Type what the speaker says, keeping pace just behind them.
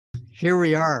here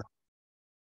we are.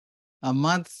 A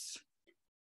month,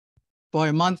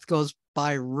 a month goes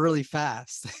by really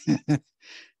fast.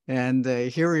 And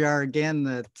here we are again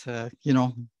that,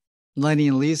 Lennie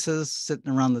and Lisa's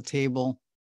sitting around the table.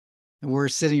 And we're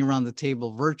sitting around the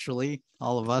table virtually,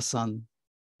 all of us on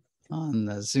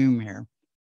Zoom here.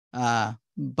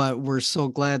 But we're so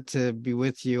glad to be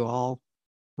with you all.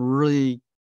 Really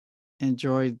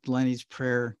enjoyed Lennie's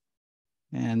prayer.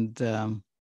 And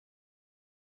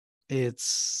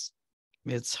it's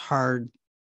hard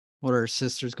what our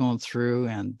sister's going through.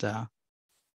 And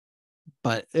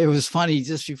but it was funny,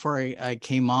 just before I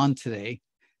came on today,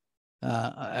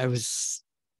 I was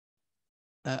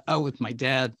out with my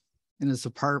dad in his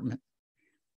apartment,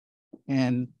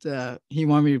 and he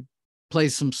wanted me to play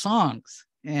some songs.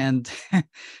 And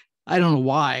I don't know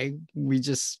why, we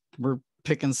just were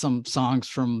picking some songs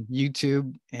from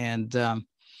YouTube, and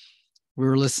we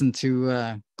were listening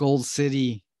to Gold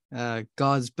City,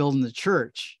 God's Building the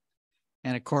Church.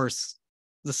 And of course,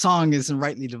 the song isn't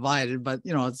rightly divided, but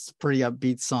it's a pretty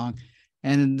upbeat song.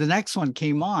 And the next one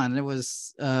came on, it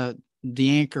was The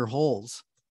Anchor Holds.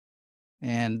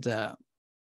 And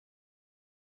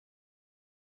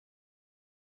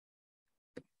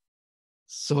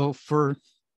so for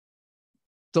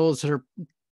those that are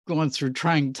going through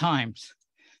trying times,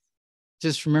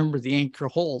 just remember the anchor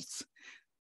holds.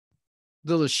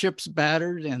 Though the ship's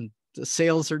battered and the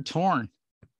sails are torn,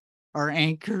 our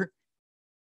anchor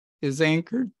is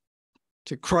anchored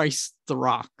to Christ the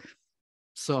rock.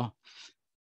 So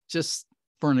just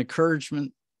for an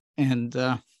encouragement. And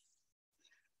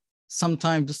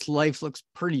sometimes life looks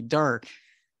pretty dark,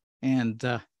 and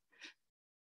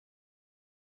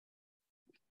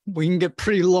we can get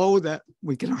pretty low that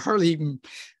we can hardly even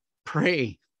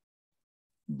pray,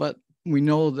 but we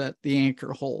know that the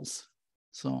anchor holds.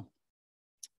 So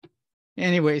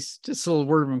anyways, just a little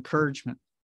word of encouragement.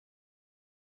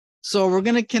 So we're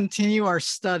going to continue our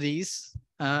studies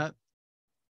about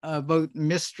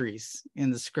mysteries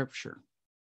in the scripture.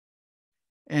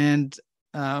 And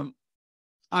I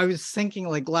was thinking,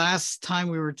 like last time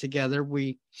we were together,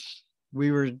 we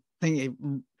were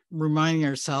thinking, reminding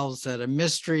ourselves that a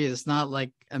mystery is not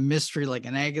like a mystery like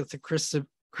an Agatha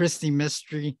Christie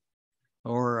mystery,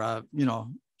 or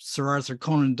Sir Arthur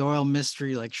Conan Doyle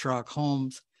mystery like Sherlock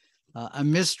Holmes. A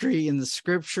mystery in the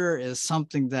scripture is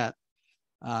something that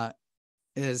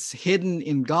is hidden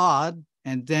in God,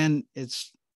 and then it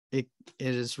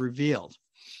is revealed.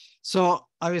 So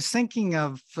I was thinking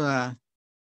of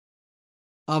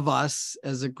us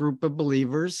as a group of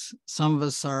believers. Some of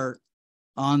us are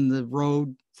on the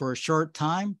road for a short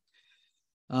time.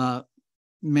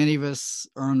 Many of us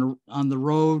are on the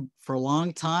road for a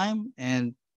long time.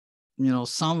 And,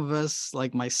 some of us,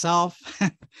 like myself,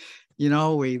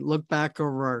 we look back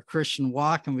over our Christian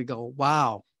walk and we go,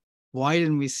 wow, why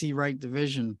didn't we see right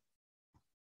division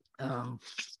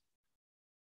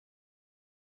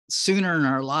sooner in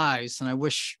our lives? And I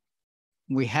wish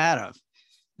we had of.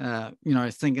 I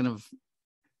was thinking of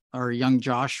our young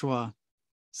Joshua,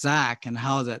 Zach, and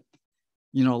how that,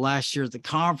 last year at the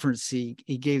conference, he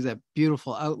gave that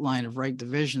beautiful outline of right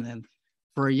division. And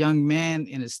for a young man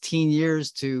in his teen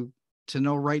years to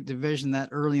know right division that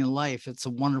early in life, it's a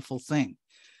wonderful thing.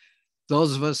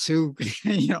 Those of us who,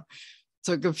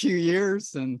 took a few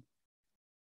years and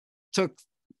took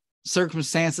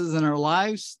circumstances in our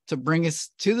lives to bring us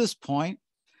to this point,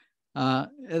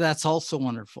 that's also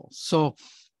wonderful. So,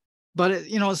 but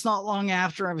it's not long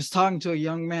after. I was talking to a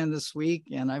young man this week,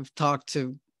 and I've talked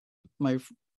to my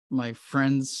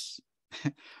friends,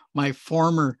 my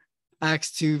former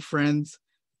Acts 2 friends,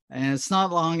 and it's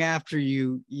not long after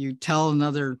you tell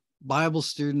another Bible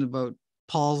student about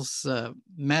Paul's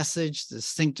message, the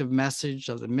distinctive message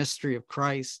of the mystery of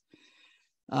Christ,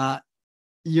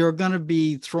 you're going to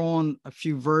be thrown a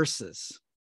few verses.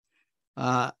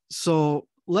 So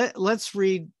let's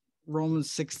read Romans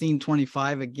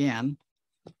 16:25 again,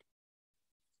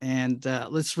 and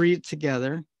let's read it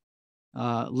together.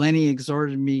 Lennie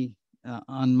exhorted me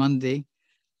on Monday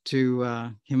to,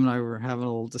 him and I were having a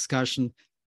little discussion.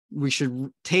 We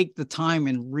should take the time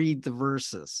and read the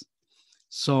verses.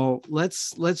 So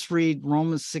let's read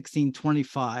Romans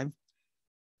 16:25.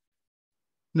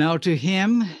 Now to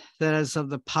him that is of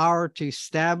the power to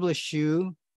establish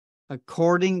you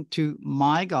according to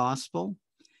my gospel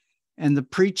and the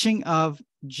preaching of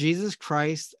Jesus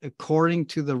Christ according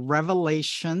to the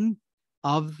revelation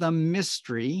of the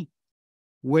mystery,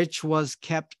 which was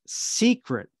kept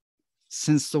secret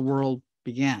since the world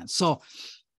began. So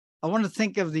I want to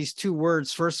think of these two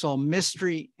words. First of all,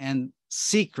 mystery and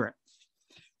secret.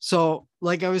 So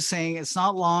like I was saying, it's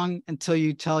not long until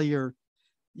you tell your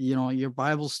your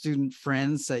Bible student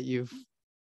friends that you've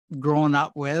grown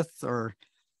up with or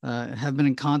have been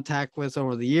in contact with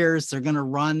over the years. They're going to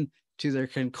run to their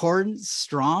concordance,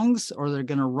 Strong's, or they're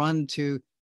going to run to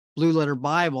Blue Letter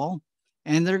Bible,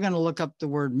 and they're going to look up the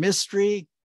word mystery,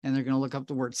 and they're going to look up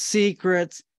the word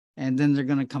secret, and then they're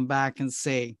going to come back and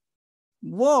say,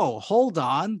 whoa, hold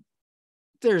on.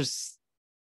 There's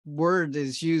word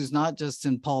is used not just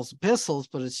in Paul's epistles,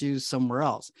 but it's used somewhere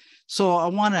else. So I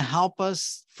want to help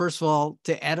us, first of all,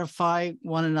 to edify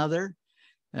one another.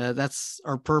 That's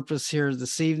our purpose here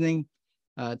this evening,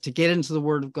 to get into the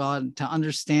Word of God, to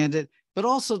understand it, but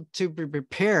also to be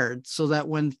prepared so that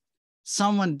when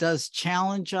someone does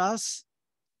challenge us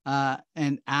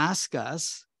and ask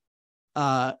us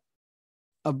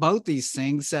about these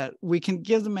things, that we can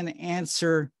give them an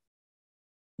answer,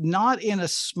 not in a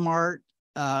smart,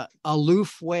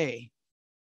 aloof way,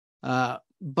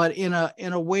 but in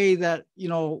a way that,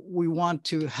 we want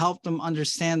to help them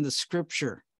understand the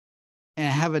Scripture and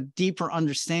have a deeper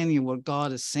understanding of what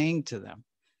God is saying to them.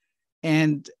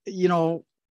 And,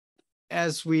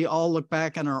 as we all look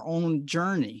back on our own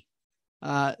journey,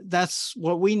 that's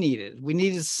what we needed. We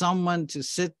needed someone to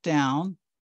sit down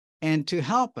and to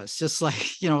help us, just like,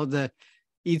 the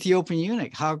Ethiopian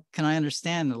eunuch. How can I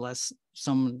understand unless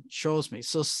someone shows me?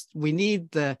 So we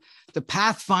need the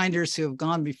pathfinders who have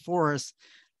gone before us,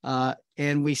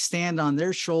 and we stand on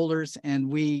their shoulders,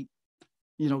 and we,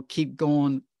 keep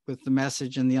going with the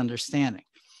message and the understanding.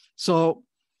 So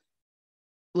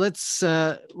let's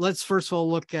first of all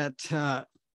look at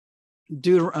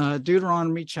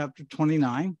Deuteronomy chapter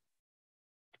 29.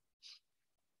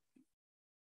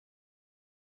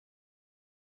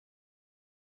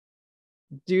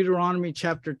 Deuteronomy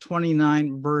chapter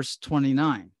 29, verse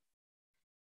 29.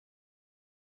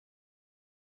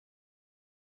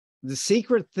 The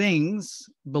secret things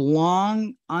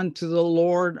belong unto the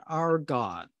Lord our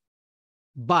God.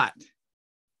 But,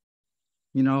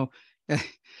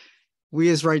 we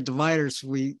as right dividers,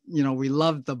 we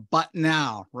love the but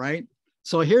now, right?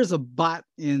 So here's a but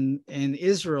in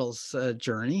Israel's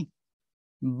journey.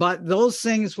 But those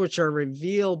things which are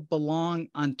revealed belong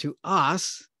unto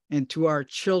us and to our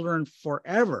children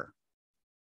forever,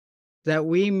 that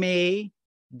we may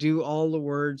do all the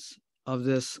words of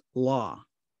this law.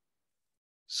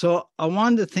 So I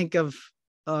wanted to think of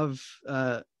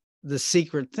the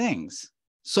secret things.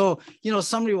 So,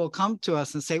 somebody will come to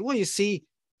us and say, well, you see,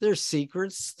 there's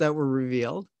secrets that were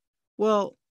revealed.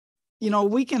 Well,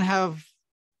 we can have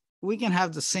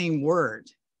the same word.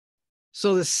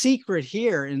 So the secret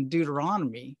here in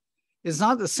Deuteronomy is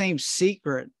not the same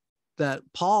secret that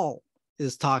Paul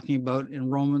is talking about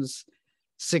in Romans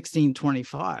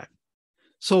 16:25.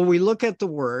 So we look at the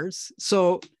words.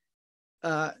 So,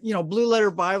 Blue Letter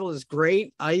Bible is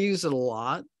great. I use it a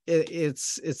lot.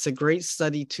 It's a great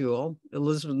study tool.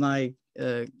 Elizabeth and I,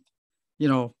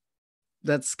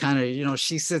 that's kind of,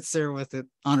 she sits there with it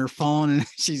on her phone and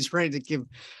she's ready to give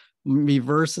me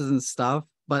verses and stuff.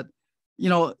 But,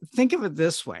 think of it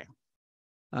this way.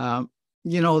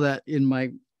 That in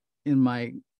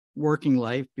my working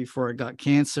life before I got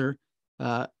cancer,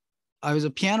 I was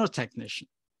a piano technician.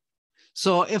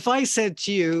 So if I said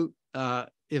to you,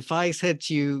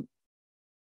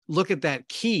 look at that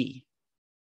key,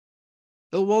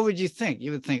 what would you think?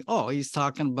 You would think, oh, he's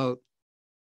talking about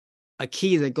a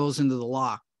key that goes into the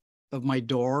lock of my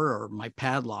door or my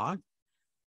padlock.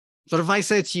 But if I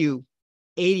said to you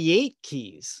 88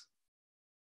 keys,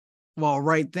 well,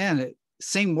 right then,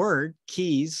 same word,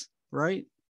 keys, right?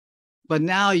 But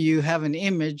now you have an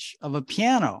image of a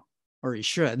piano, or you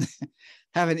should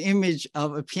have an image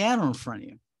of a piano in front of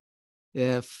you.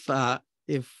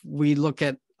 If we look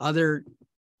at other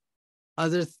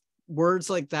words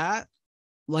like that,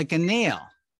 like a nail,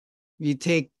 you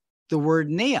take the word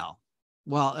nail.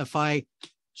 Well, if I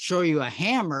show you a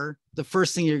hammer, the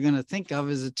first thing you're going to think of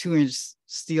is a 2-inch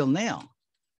steel nail.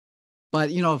 But,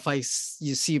 if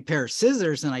you see a pair of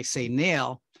scissors and I say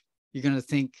nail, you're going to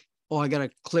think, oh, I got to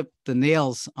clip the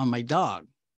nails on my dog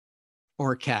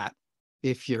or cat,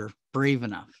 if you're brave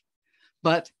enough.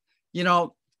 But,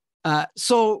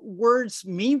 so words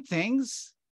mean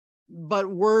things, but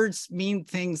words mean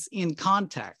things in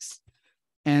context.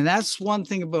 And that's one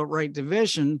thing about right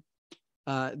division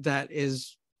that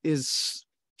is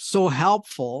so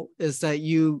helpful, is that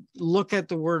you look at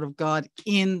the Word of God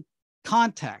in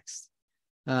context.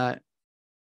 Eric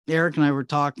and I were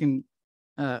talking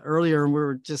earlier, and we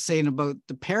were just saying about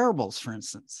the parables, for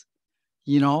instance,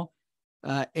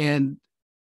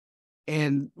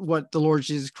 and what the Lord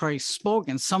Jesus Christ spoke,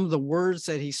 and some of the words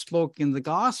that he spoke in the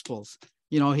Gospels.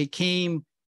 He came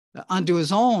unto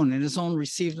his own, and his own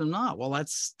received him not. Well,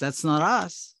 that's not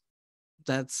us.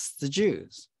 That's the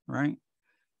Jews, right?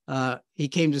 He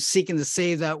came to seek and to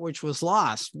save that which was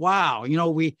lost. Wow.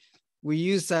 We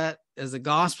use that as a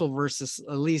gospel verse,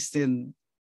 at least in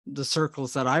the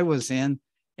circles that I was in.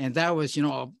 And that was,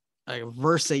 a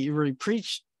verse that you really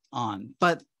preached on.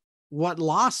 But what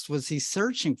lost was he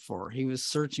searching for? He was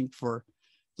searching for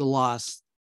the lost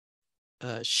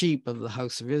sheep of the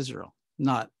house of Israel,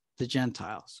 not the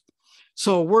Gentiles.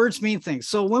 So words mean things.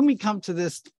 So when we come to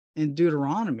this in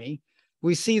Deuteronomy,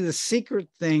 we see the secret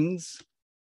things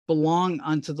belong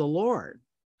unto the Lord.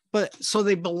 But so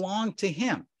they belong to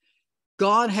him.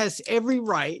 God has every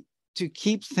right to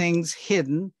keep things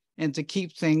hidden and to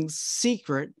keep things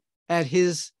secret at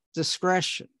his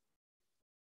discretion.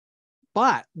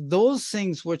 But those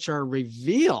things which are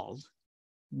revealed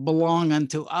belong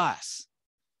unto us.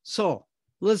 So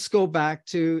let's go back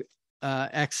to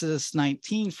Exodus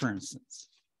 19, for instance.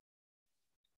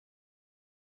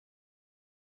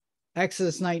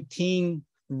 Exodus 19,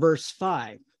 verse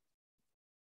 5.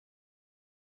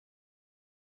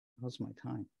 How's my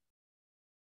time?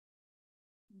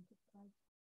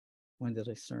 When did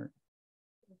I start?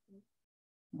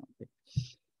 Okay.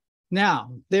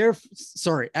 Now,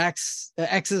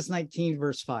 Exodus 19,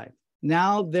 verse 5.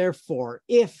 Now, therefore,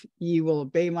 if ye will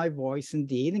obey my voice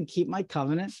indeed and keep my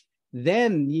covenant,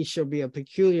 then ye shall be a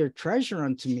peculiar treasure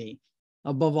unto me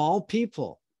above all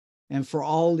people, and for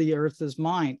all the earth is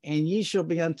mine. And ye shall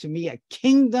be unto me a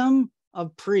kingdom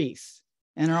of priests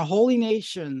and a holy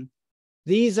nation.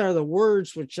 These are the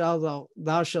words which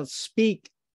thou shalt speak.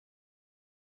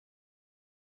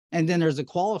 And then there's a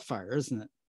qualifier, isn't it?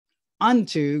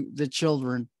 Unto the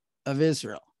children of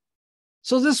Israel.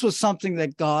 So this was something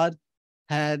that God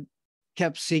had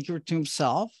kept secret to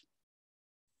himself.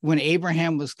 When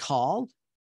Abraham was called,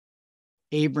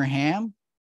 Abraham,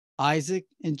 Isaac,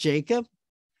 and Jacob.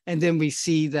 And then we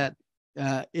see that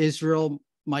Israel,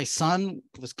 my son,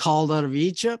 was called out of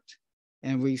Egypt.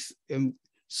 And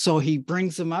so he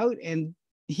brings them out and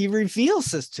he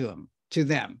reveals this to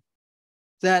them,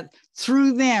 that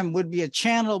through them would be a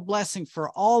channel of blessing for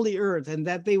all the earth, and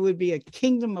that they would be a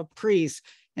kingdom of priests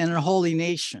and a holy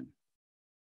nation,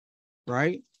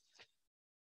 right?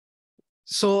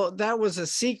 So that was a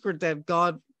secret that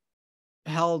God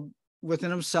held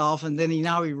within himself, and then he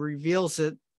reveals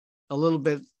it a little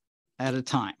bit at a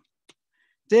time.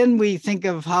 Then we think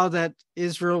of how that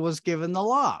Israel was given the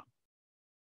law.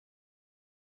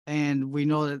 And we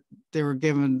know that they were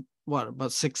given,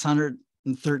 about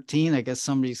 613. I guess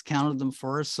somebody's counted them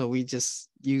for us, so we just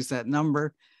use that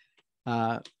number.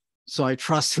 So I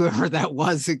trust whoever that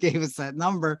was who gave us that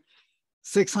number.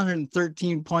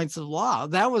 613 points of law.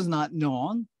 That was not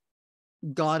known.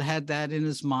 God had that in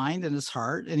his mind and his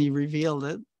heart, and he revealed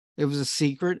it. It was a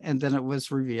secret, and then it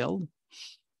was revealed.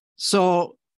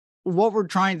 So what we're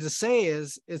trying to say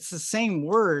is it's the same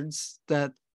words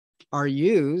that are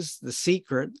used, the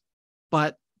secret,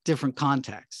 but different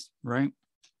contexts, right?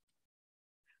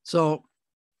 So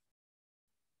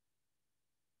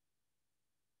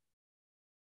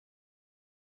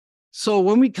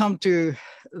when we come to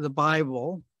the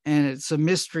Bible, and it's a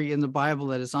mystery in the Bible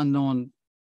that is unknown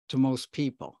to most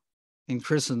people in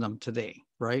Christendom today,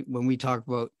 right? When we talk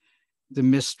about the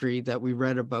mystery that we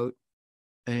read about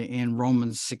in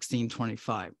Romans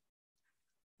 16:25.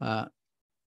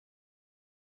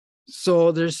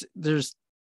 So there's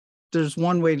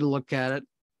one way to look at it.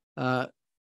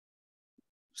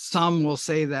 Some will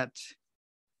say that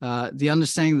the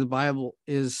understanding of the Bible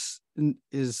is you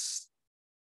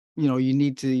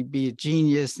need to be a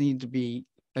genius, need to be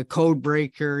a code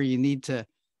breaker, you need to.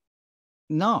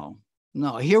 No.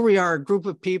 Here we are, a group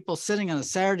of people sitting on a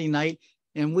Saturday night,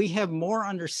 and we have more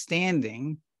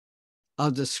understanding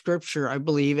of the scripture, I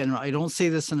believe, and I don't say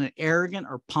this in an arrogant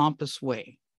or pompous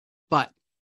way, but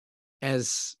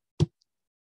as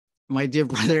my dear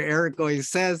brother Eric always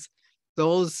says,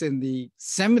 those in the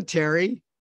cemetery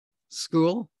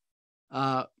school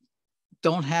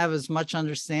don't have as much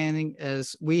understanding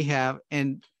as we have.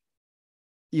 And,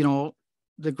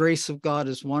 the grace of God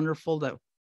is wonderful that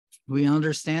we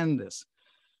understand this.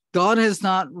 If God has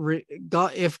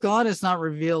not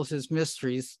revealed his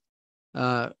mysteries,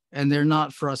 and they're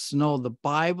not for us to know, the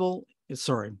Bible,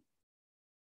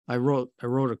 I wrote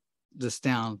this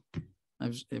down.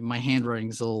 My handwriting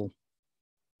is a little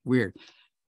weird.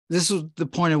 This is the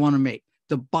point I want to make.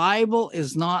 The Bible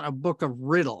is not a book of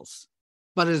riddles,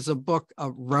 but is a book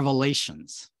of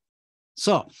revelations.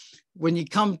 So when you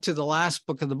come to the last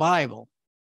book of the Bible,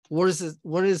 what is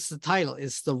the title?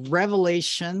 It's the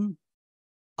revelation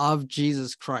of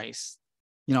Jesus Christ.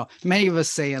 Many of us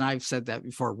say, and I've said that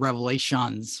before,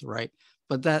 revelations, right?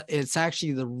 But that it's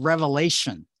actually the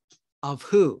revelation of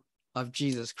who? Of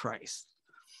Jesus Christ.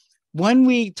 When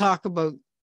we talk about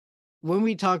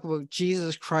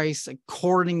Jesus Christ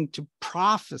according to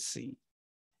prophecy,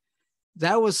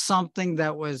 that was something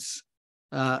that was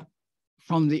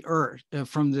from the earth,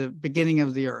 from the beginning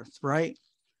of the earth, right?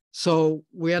 So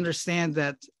we understand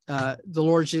that the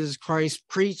Lord Jesus Christ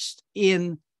preached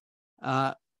in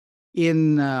the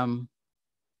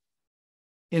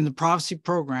prophecy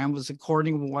program was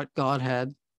according to what God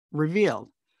had revealed.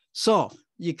 So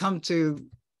you come to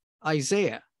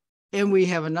Isaiah, and we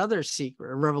have another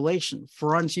secret, a revelation.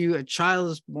 For unto you a child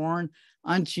is born,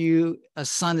 unto you a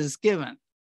son is given.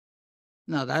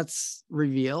 Now that's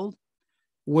revealed.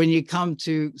 When you come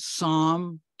to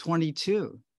Psalm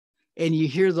 22, and you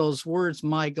hear those words,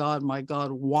 my God,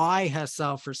 why hast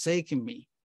thou forsaken me?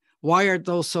 Why art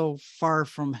thou so far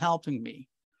from helping me?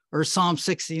 Or Psalm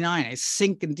 69, I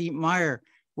sink in deep mire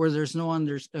where there's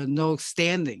no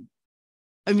standing.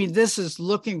 I mean, this is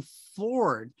looking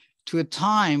forward to a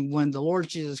time when the Lord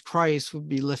Jesus Christ would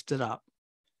be lifted up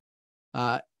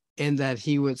and that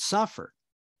he would suffer.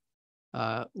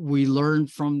 We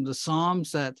learned from the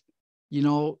Psalms that,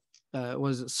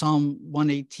 was it Psalm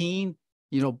 118?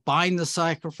 Bind the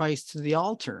sacrifice to the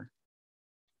altar.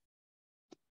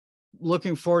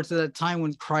 Looking forward to that time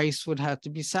when Christ would have to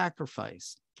be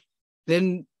sacrificed.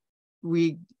 Then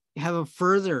we have a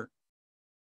further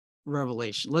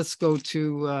revelation. Let's go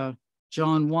to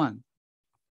John 1.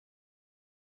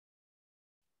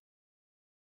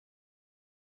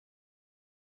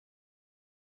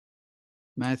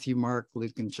 Matthew, Mark,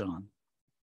 Luke, and John.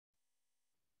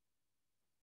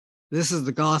 This is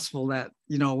the gospel that,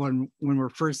 when we're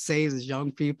first saved as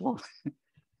young people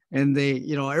and they,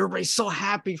 everybody's so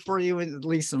happy for you. And at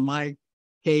least in my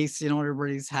case,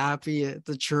 everybody's happy at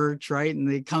the church, right? And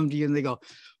they come to you and they go,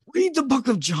 read the book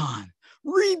of John,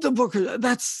 read the book of,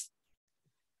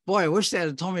 boy, I wish they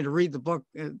had told me to read the book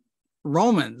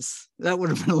Romans. That would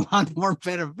have been a lot more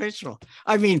beneficial.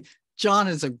 I mean, John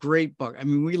is a great book. I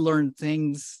mean, we learn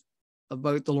things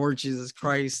about the Lord Jesus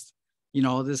Christ.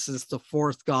 This is the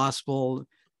fourth gospel,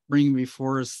 bringing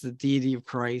before us the deity of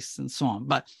Christ and so on.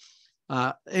 But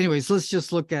anyways, let's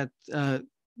just look at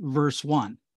verse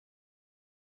 1.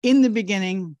 In the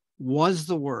beginning was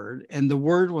the Word, and the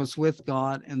Word was with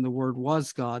God, and the Word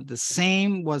was God. The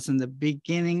same was in the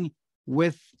beginning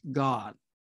with God.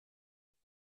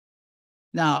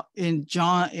 Now, in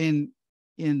John,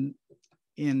 in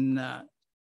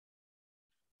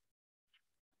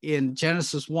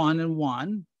Genesis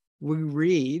 1:1, we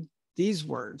read these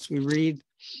words. We read,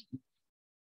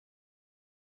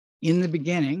 in the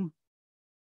beginning,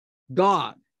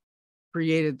 God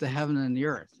created the heaven and the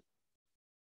earth.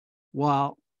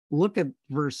 Well, look at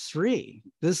verse 3.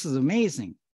 This is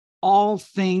amazing. All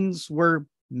things were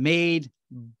made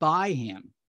by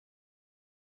him,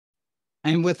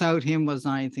 and without him was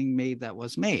not anything made that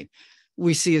was made.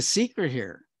 We see a secret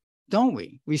here, don't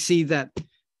we? We see that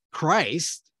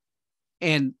Christ,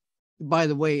 and by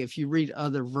the way, if you read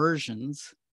other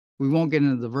versions, we won't get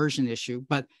into the version issue,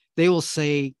 but they will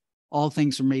say all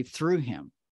things are made through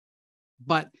him.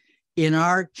 But in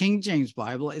our King James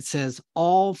Bible, it says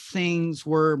all things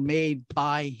were made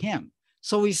by him.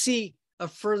 So we see a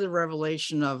further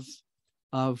revelation of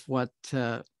what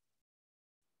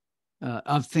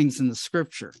of things in the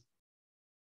scripture.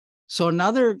 So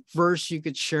another verse you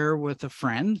could share with a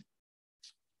friend.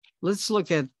 Let's look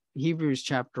at Hebrews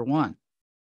chapter 1.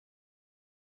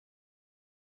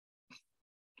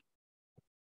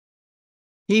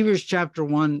 Hebrews chapter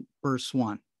 1, verse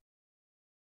 1.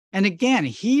 And again,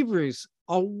 Hebrews,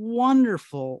 a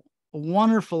wonderful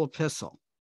epistle.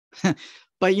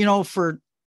 But, for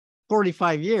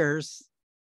 45 years,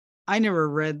 I never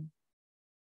read,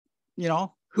 who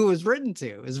it was written to.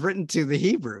 It was written to the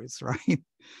Hebrews, right?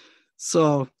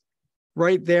 So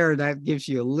right there, that gives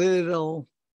you a little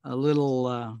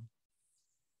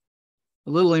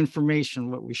information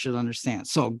what we should understand.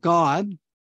 So God,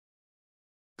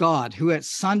 who at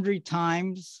sundry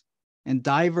times and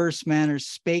diverse manners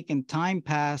spake in time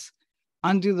past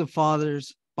unto the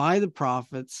fathers by the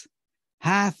prophets,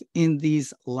 hath in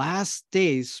these last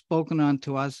days spoken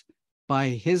unto us by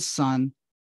his Son,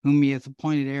 whom he hath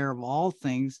appointed heir of all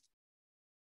things.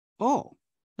 Oh,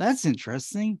 that's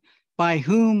interesting. By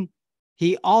whom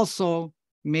he also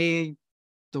made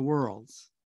the worlds.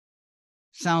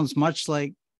 Sounds much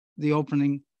like the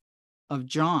opening of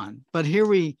John. But here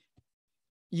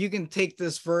you can take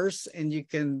this verse and you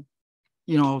can,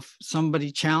 if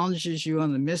somebody challenges you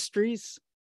on the mysteries,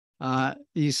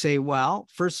 you say, well,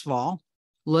 first of all,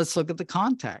 let's look at the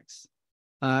context.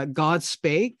 God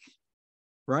spake,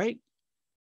 right?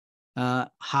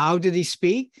 How did he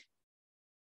speak?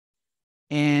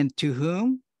 And to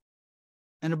whom?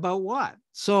 And about what?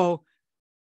 So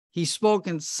he spoke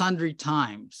in sundry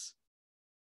times.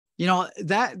 You know,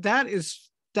 that is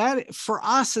for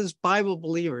us as Bible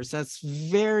believers, that's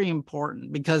very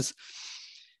important, because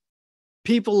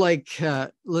people like,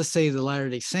 let's say the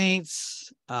Latter-day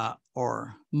Saints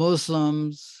or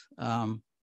Muslims,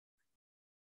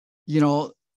 you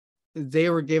know, they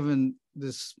were given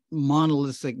this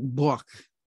monolithic book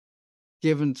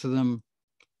given to them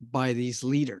by these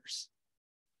leaders.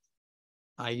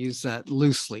 I use that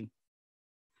loosely.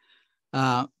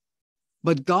 But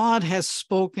God has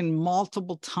spoken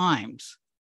multiple times.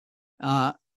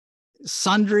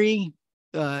 Sundry,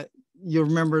 you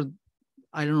remember,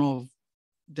 I don't know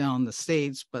down in the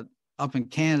States, but up in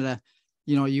Canada,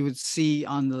 you know, you would see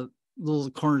on the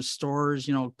little corner stores,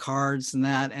 you know, cards and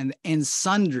that, and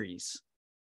sundries,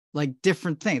 like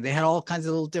different things. They had all kinds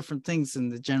of little different things in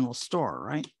the general store,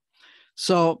 right?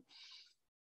 So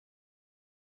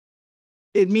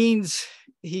it means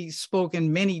he spoke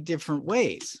in many different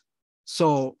ways.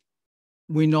 So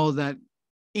we know that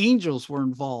angels were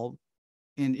involved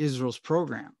in Israel's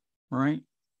program, right?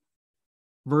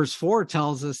 Verse 4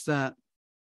 tells us that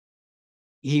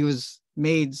he was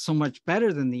made so much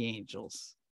better than the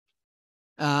angels.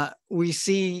 We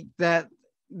see that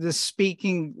the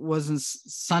speaking wasn't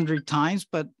sundry times,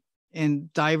 but in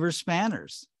diverse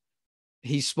manners.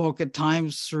 He spoke at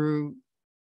times through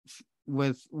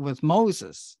with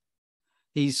Moses.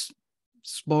 He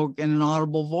spoke in an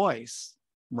audible voice,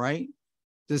 right?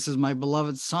 This is my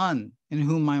beloved son in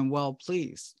whom I'm well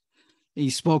pleased. He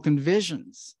spoke in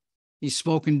visions. He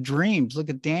spoke in dreams. Look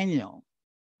at Daniel,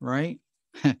 right?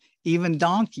 Even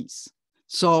donkeys.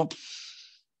 So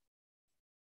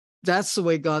that's the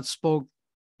way God spoke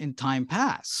in time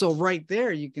past. So right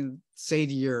there, you can say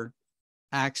to your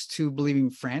Acts 2 believing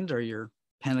friend or your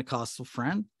Pentecostal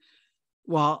friend,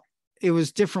 well, it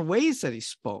was different ways that he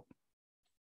spoke.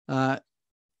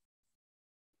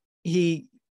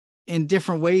 In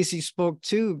different ways he spoke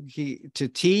too. To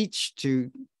teach,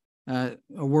 to a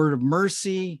word of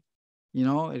mercy, you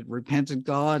know, it repented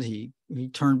God. He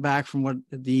turned back from what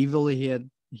the evil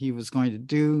he was going to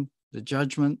do, the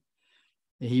judgment.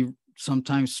 He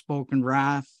sometimes spoke in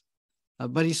wrath,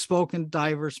 but he spoke in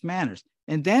diverse manners.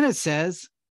 And then it says,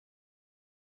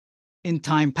 in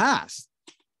time past.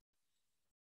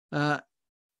 How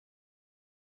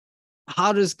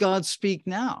does God speak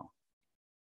now?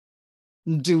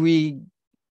 Do we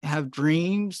have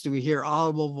dreams? Do we hear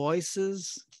audible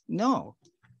voices? No.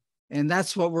 And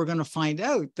that's what we're going to find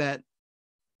out, that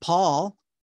Paul,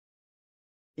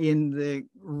 in the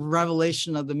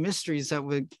revelation of the mysteries that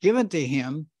were given to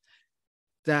him,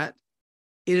 that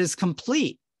it is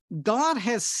complete. God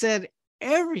has said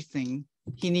everything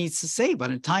he needs to say,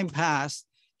 but in time past,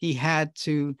 he had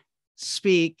to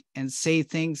speak and say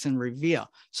things and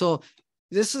reveal. So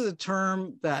this is a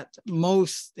term that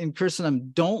most in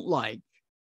Christendom don't like,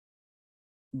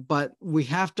 but we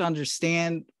have to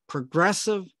understand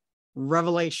progressive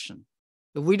revelation.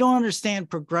 If we don't understand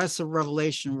progressive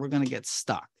revelation, we're going to get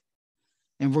stuck.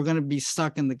 And we're going to be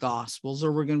stuck in the Gospels,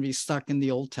 or we're going to be stuck in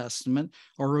the Old Testament,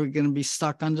 or we're going to be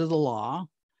stuck under the law,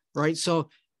 right? So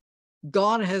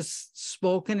God has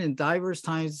spoken in diverse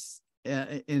times,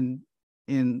 in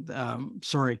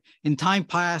time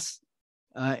past,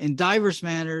 in diverse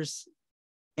manners,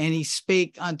 and he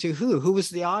spake unto who? Who was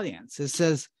the audience? It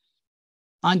says,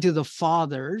 unto the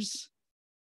fathers,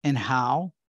 and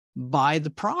how? By the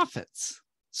prophets.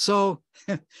 So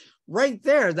right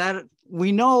there, that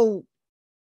we know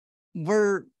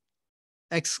we're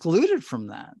excluded from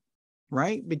that,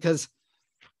 right? Because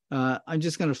I'm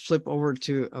just going to flip over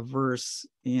to a verse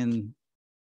in,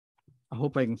 I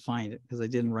hope I can find it because I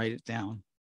didn't write it down.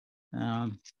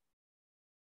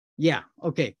 Yeah,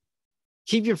 okay.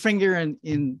 Keep your finger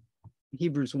in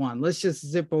Hebrews 1. Let's just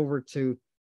zip over to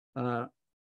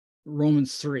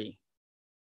Romans 3.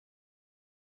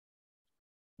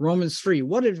 Romans 3,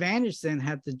 what advantage then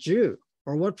hath the Jew,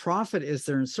 or what profit is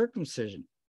there in circumcision?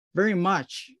 Very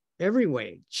much, every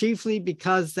way, chiefly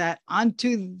because that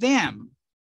unto them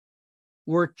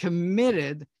were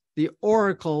committed the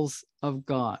oracles of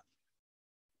God.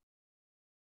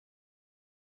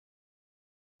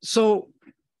 So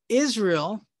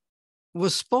Israel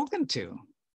was spoken to.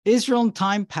 Israel in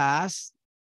time past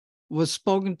was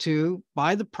spoken to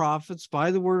by the prophets,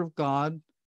 by the word of God.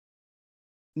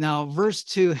 Now, verse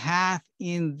 2, hath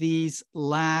in these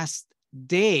last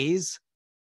days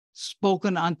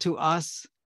spoken unto us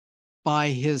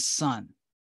by his Son.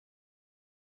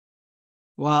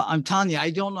 Well, I'm telling you, I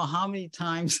don't know how many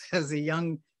times as a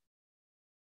young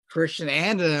Christian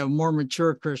and a more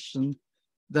mature Christian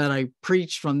that I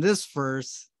preached from this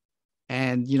verse,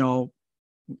 and you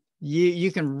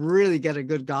can really get a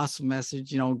good gospel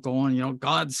message, going,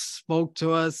 God spoke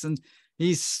to us and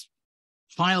his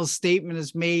final statement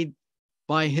is made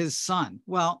by his son.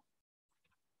 Well,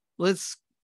 let's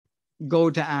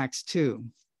go to Acts 2.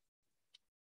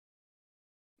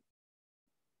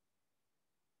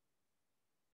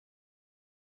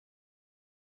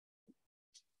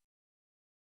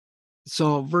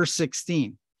 So verse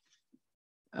 16.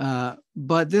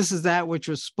 But this is that which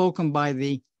was spoken by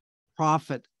the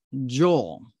prophet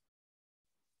Joel.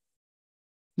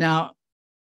 Now,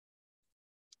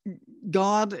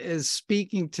 God is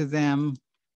speaking to them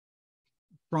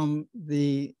from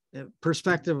the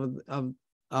perspective of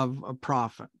a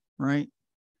prophet, right?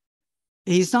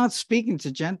 He's not speaking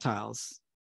to Gentiles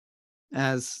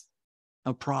as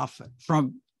a prophet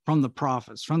from the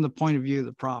prophets, from the point of view of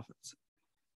the prophets.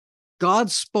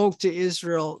 God spoke to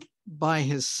Israel by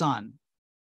his son.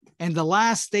 And the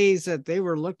last days that they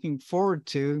were looking forward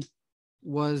to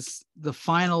was the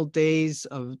final days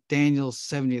of Daniel's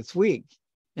 70th week.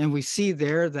 And we see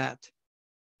there that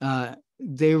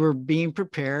they were being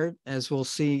prepared, as we'll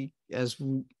see, as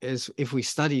if we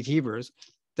studied Hebrews,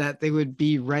 that they would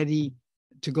be ready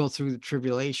to go through the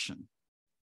tribulation.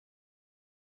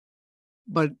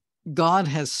 But God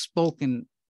has spoken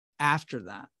after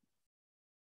that.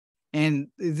 And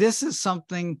this is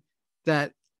something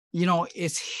that,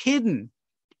 it's hidden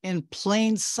in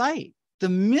plain sight. The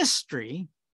mystery,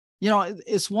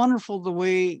 it's wonderful the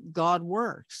way God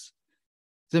works.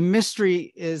 The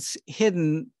mystery is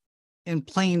hidden in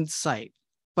plain sight.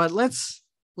 But let's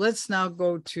now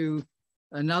go to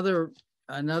another.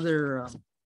 How's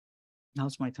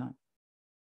my time?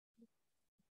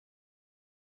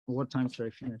 What time should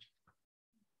I finish?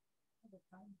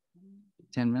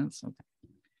 10 minutes. Okay.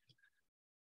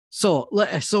 So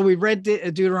we read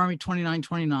Deuteronomy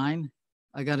 29:29.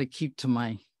 I got to keep to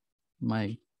my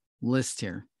list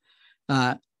here.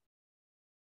 But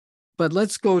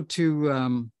let's go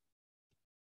to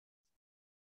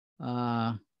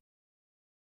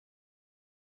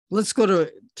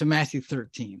Matthew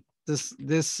 13. This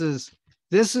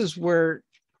is where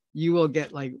you will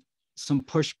get like some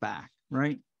pushback,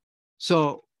 right?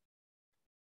 So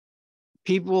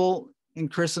people in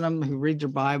Christendom who read their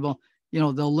Bible,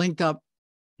 they'll link up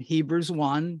Hebrews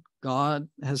 1. God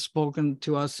has spoken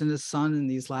to us in his son in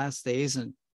these last days,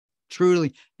 and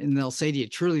they'll say to you,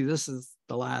 truly, this is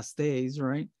the last days,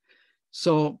 right?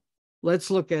 So let's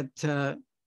look at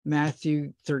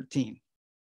Matthew 13.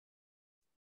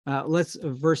 Let's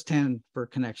verse 10 for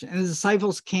connection. And the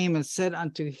disciples came and said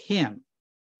unto him,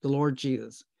 the Lord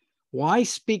Jesus, why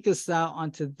speakest thou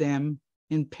unto them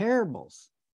in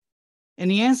parables?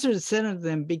 And he answered and said unto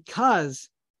them, because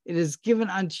it is given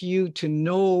unto you to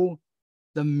know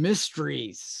the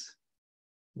mysteries.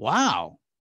 Wow.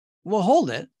 Well,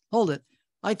 hold it.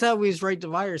 I thought we was right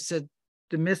divider said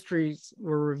the mysteries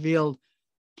were revealed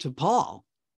to Paul.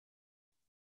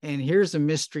 And here's a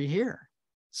mystery here.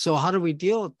 So how do we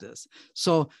deal with this?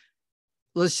 So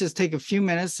let's just take a few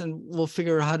minutes and we'll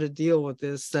figure out how to deal with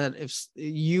this, that if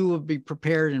you will be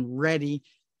prepared and ready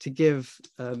to give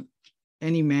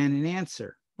any man an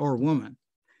answer, or woman,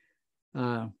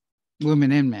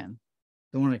 women and men.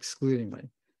 Don't want to exclude anybody.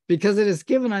 Because it is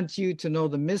given unto you to know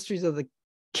the mysteries of the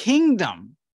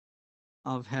kingdom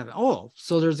of heaven. Oh,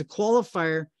 so there's a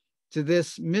qualifier to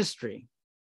this mystery.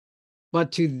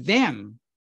 But to them,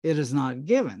 it is not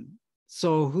given.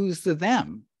 So who's the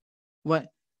them?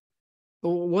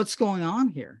 What's going on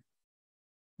here?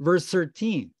 Verse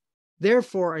 13.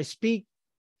 Therefore I speak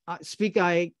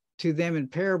I to them in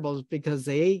parables, because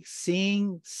they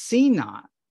seeing see not,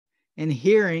 and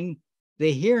hearing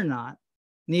they hear not,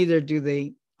 neither do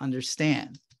they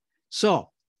understand.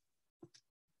 So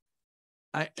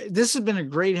this has been a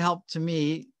great help to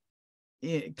me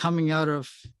coming out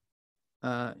of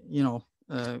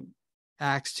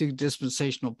Acts 2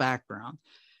 dispensational background.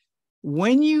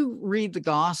 When you read the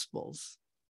Gospels,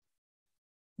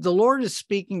 the Lord is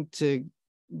speaking to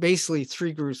basically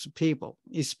three groups of people.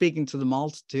 He's speaking to the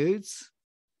multitudes,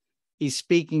 he's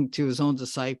speaking to his own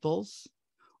disciples,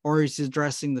 or he's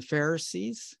addressing the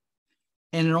Pharisees.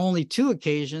 And on only two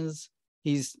occasions,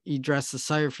 he addressed the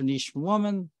Syrophoenician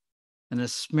woman and a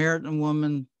Samaritan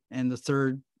woman, and the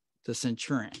third, the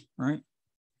centurion, right?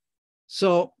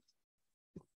 So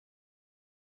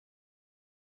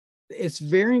it's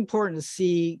very important to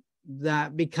see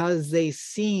that, because they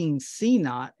seeing see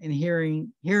not, and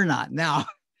hearing hear not. Now,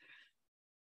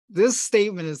 this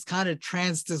statement is kind of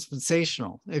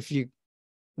transdispensational, if you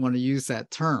want to use that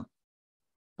term.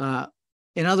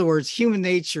 In other words, human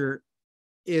nature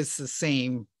is the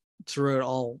same throughout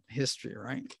all history,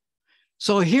 right?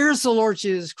 So here's the Lord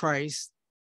Jesus Christ,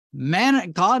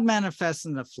 God manifest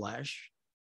in the flesh,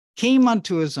 came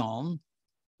unto his own.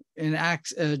 In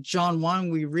John 1,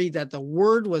 we read that the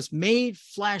word was made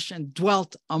flesh and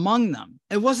dwelt among them.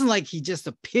 It wasn't like he just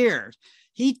appeared.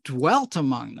 He dwelt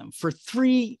among them for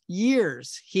 3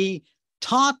 years. He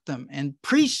taught them and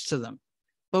preached to them.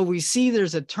 But we see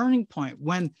there's a turning point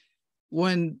when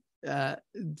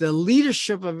the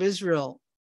leadership of Israel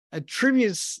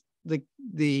attributes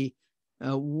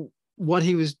what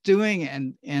he was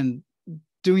doing and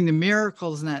doing the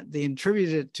miracles, and that they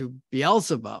attributed it to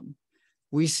Beelzebub.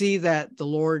 We see that the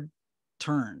Lord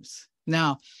turns.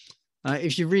 Now,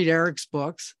 if you read Eric's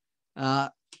books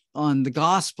on the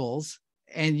Gospels,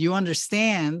 and you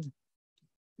understand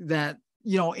that,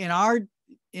 you know, in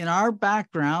our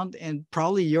background, and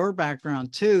probably your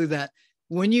background too, that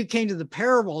when you came to the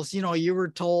parables, you know, you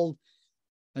were told,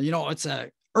 you know, it's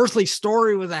a earthly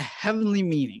story with a heavenly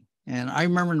meaning. And I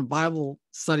remember in the Bible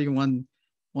study one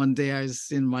day, I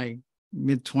was in my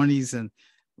mid-20s, and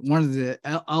one of the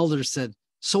elders said,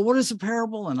 "So what is a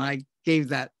parable?" And I gave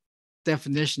that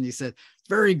definition. He said,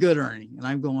 "Very good, Ernie." And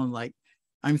I'm going like,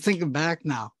 I'm thinking back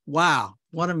now, wow,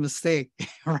 what a mistake,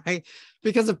 right?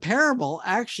 Because a parable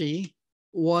actually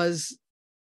was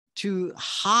to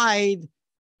hide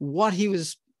what he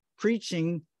was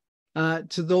preaching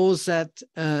to those that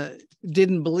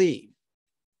didn't believe.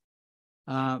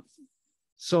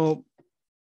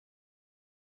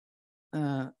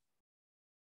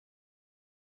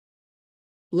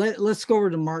 Let's go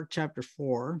over to Mark chapter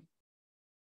 4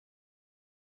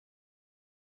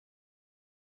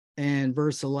 and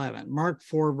verse 11. Mark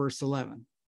 4, verse 11.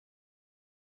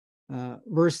 I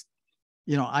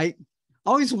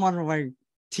always wonder why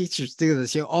teachers do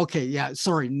this.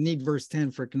 Need verse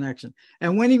 10 for connection.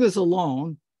 And when he was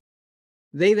alone,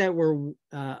 they that were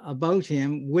about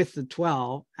him with the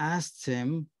 12 asked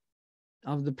him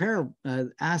the parable.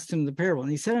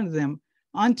 And he said unto them,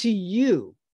 "Unto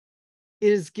you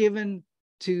it is given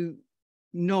to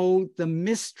know the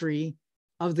mystery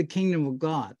of the kingdom of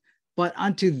God, but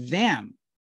unto them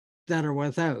that are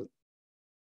without,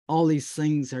 all these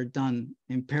things are done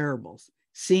in parables,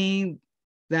 seeing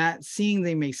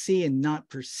they may see and not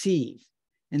perceive,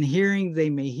 and hearing they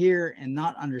may hear and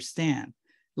not understand,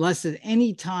 lest at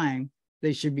any time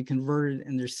they should be converted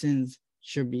and their sins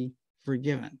should be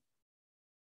forgiven."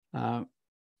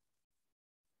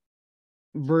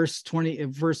 Verse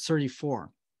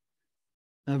 34,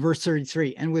 verse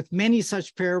 33. And with many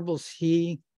such parables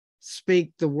he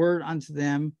spake the word unto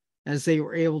them, as they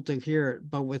were able to hear it,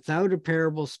 but without a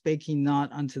parable spake he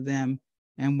not unto them.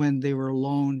 And when they were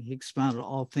alone, he expounded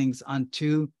all things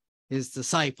unto his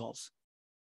disciples.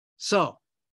 So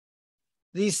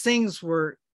these things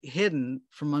were hidden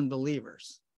from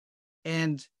unbelievers.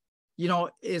 And, you know,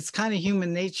 it's kind of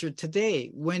human nature today.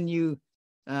 When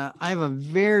I have a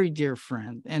very dear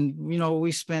friend, and, you know,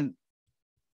 we spent,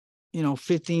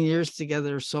 15 years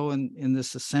together or so in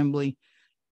this assembly.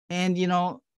 And,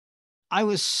 I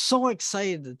was so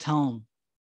excited to tell him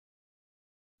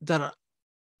that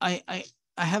I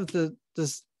have the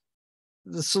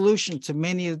solution to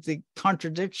many of the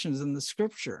contradictions in the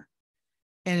scripture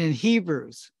and in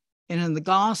Hebrews and in the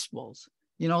Gospels,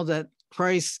 that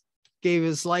Christ gave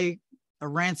his life a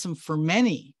ransom for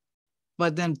many,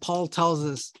 but then Paul tells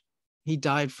us he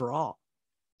died for all.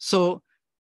 So,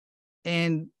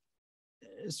 and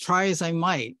as try as I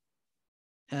might,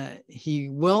 he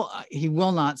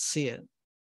will not see it.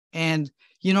 And,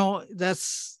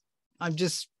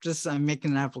 I'm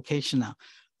making an application now.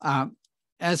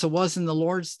 As it was in the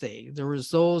Lord's day, there was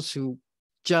those who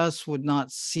just would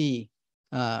not see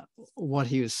what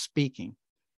he was speaking.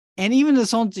 And even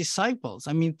his own disciples.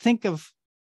 I mean, think of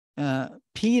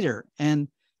Peter, and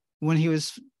when he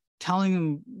was telling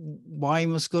him why he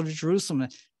must go to Jerusalem,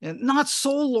 and not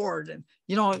so, Lord. And,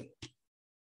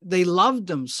 they loved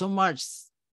him so much,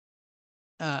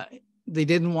 they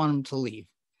didn't want him to leave.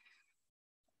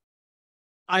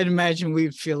 I'd imagine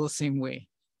we'd feel the same way.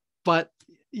 But,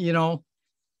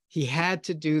 he had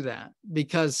to do that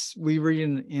because we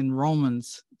read in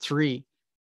Romans 3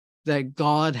 that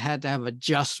God had to have a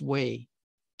just way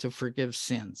to forgive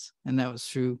sins. And that was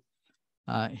through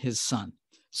his son.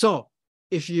 So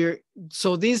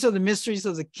these are the mysteries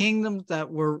of the kingdom that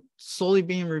were slowly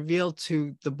being revealed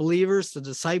to the believers, the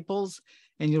disciples.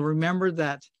 And you'll remember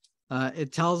that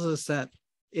it tells us that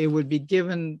it would be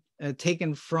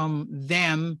taken from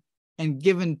them and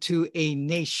given to a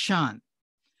nation.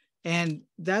 And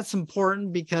that's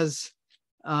important because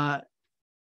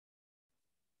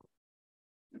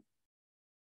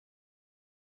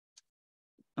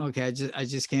okay, I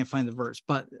just can't find the verse,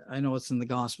 but I know it's in the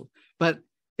gospel. But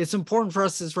it's important for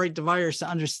us as right dividers to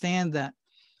understand that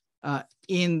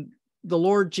in the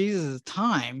Lord Jesus'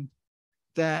 time,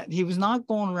 that he was not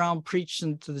going around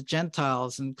preaching to the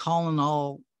Gentiles and calling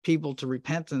all people to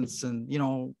repentance and, you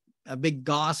know, a big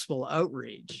gospel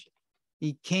outreach.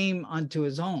 He came unto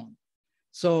his own.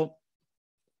 So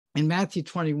in Matthew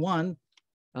 21,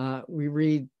 we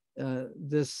read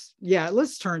this. Yeah,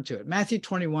 let's turn to it. Matthew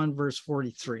 21, verse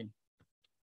 43.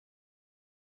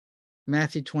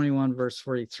 Matthew 21, verse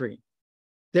 43.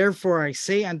 Therefore, I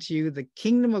say unto you, the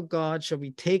kingdom of God shall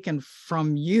be taken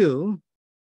from you,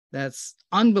 that's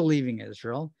unbelieving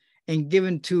Israel, and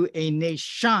given to a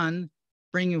nation,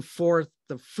 bringing forth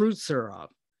the fruits thereof.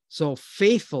 So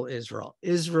faithful Israel,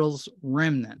 Israel's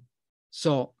remnant.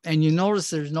 So, and you notice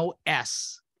there's no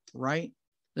S, right?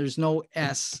 There's no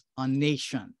S on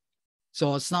nation.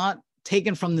 So it's not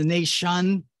taken from the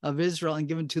nation of Israel and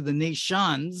given to the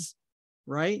nations,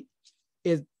 right?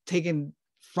 It's taken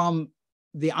from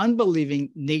the unbelieving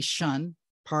nation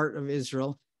part of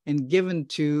Israel and given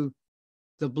to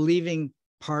the believing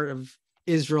part of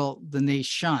Israel, the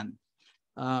nation.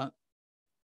 I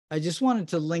just wanted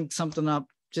to link something up.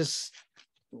 Just,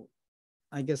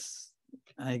 I guess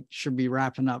I should be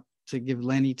wrapping up to give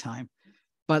Lennie time.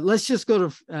 But let's just go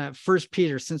to 1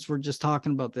 Peter, since we're just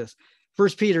talking about this. 1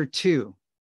 Peter 2,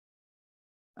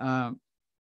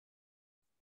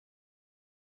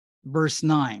 verse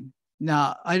 9.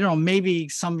 Now, I don't know, maybe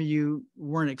some of you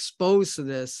weren't exposed to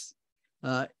this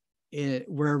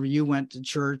wherever you went to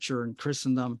church or in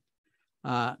Christendom.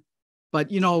 But,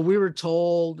 you know, we were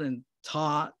told and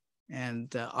taught,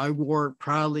 and I wore it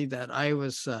proudly, that I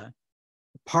was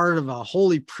part of a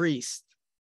holy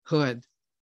priesthood,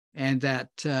 and that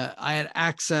I had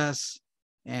access,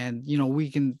 and, you know,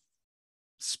 we can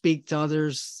speak to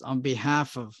others on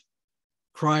behalf of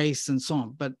Christ and so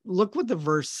on. But look what the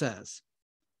verse says.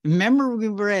 Remember, we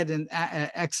read in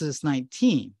Exodus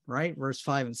 19, right? Verse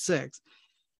 5 and 6.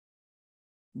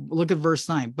 Look at verse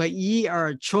 9. But ye are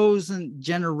a chosen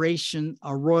generation,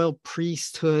 a royal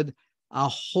priesthood, a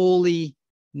holy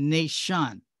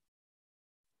nation,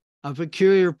 a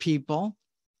peculiar people,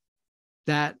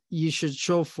 that you should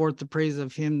show forth the praise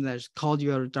of him that has called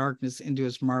you out of darkness into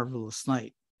his marvelous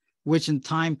light, which in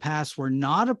time past were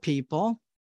not a people,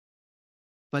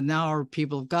 but now are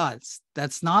people of God.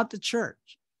 That's not the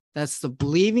church. That's the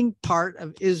believing part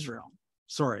of Israel.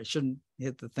 Sorry, I shouldn't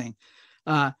hit the thing.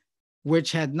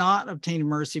 Which had not obtained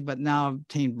mercy, but now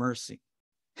obtained mercy.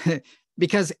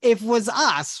 Because if it was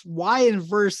us, why in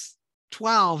verse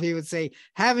 12, he would say,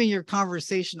 having your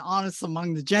conversation honest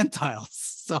among the Gentiles.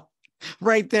 So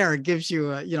right there, it gives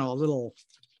you a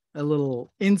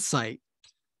little insight.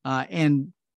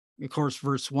 And of course,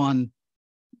 verse 1,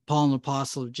 Paul, an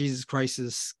apostle of Jesus Christ,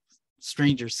 is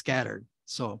strangers scattered.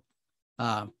 So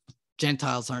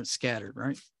Gentiles aren't scattered,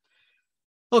 right?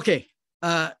 Okay,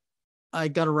 I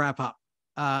got to wrap up.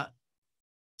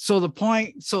 So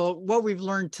what we've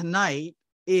learned tonight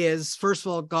is, first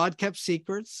of all, God kept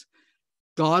secrets.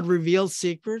 God revealed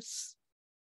secrets.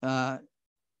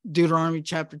 Deuteronomy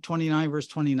chapter 29, verse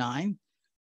 29.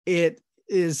 It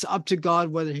is up to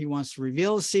God whether he wants to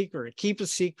reveal a secret or keep a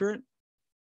secret.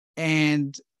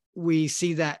 And we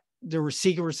see that there were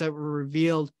secrets that were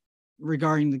revealed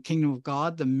regarding the kingdom of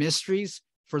God, the mysteries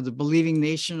for the believing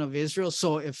nation of Israel.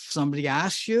 So if somebody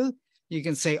asks you, you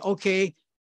can say, okay,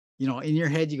 you know, in your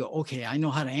head, you go, okay, I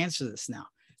know how to answer this now.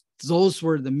 Those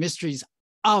were the mysteries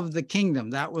of the kingdom.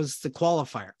 That was the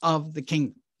qualifier, of the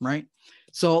kingdom, right?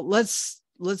 So let's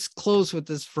close with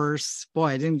this verse. Boy,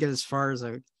 I didn't get as far as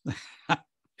I,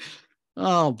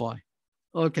 oh boy.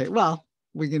 Okay, well,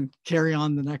 we can carry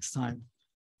on the next time.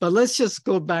 But let's just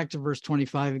go back to verse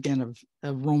 25 again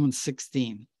of Romans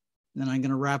 16. Then I'm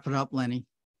going to wrap it up, Lennie.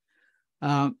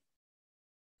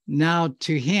 Now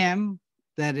to him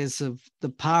that is of the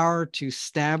power to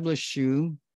establish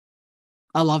you.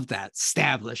 I love that,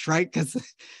 establish, right? Because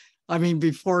I mean,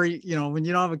 before, you know, when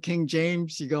you don't have a King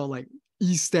James, you go like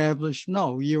establish.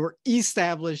 No, you were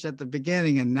established at the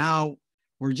beginning, and now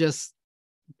we're just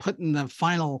putting the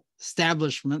final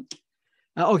establishment.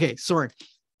 Okay, sorry.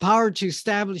 Power to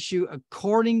establish you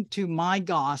according to my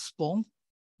gospel.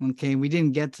 Okay, we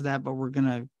didn't get to that, but we're going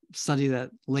to study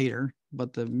that later,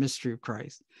 but the mystery of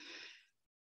Christ.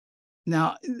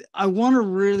 Now, I want to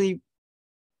really,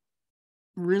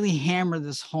 really hammer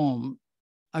this home.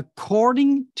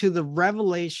 According to the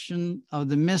revelation of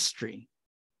the mystery.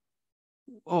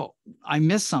 Oh, I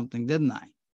missed something, didn't I?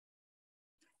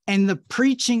 and the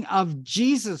preaching of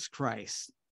Jesus Christ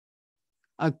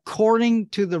according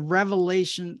to the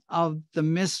revelation of the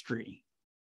mystery.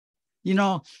 You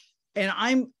know, and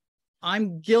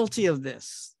I'm guilty of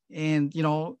this. And, you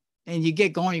know, and you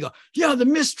get going, you go, yeah, the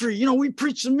mystery, you know, we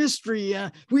preach the mystery.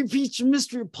 We preach the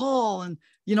mystery of Paul. And,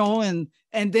 you know, and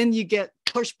then you get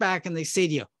pushed back and they say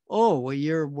to you, oh, well,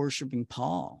 you're worshiping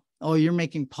Paul. Oh, you're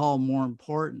making Paul more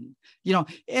important, you know.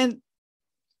 And,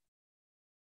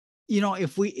 you know,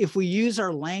 if we use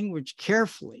our language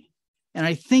carefully, and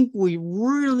I think we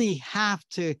really have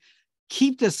to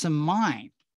keep this in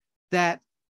mind, that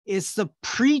it's the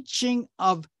preaching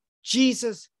of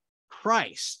Jesus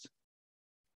Christ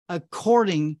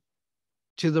according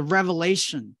to the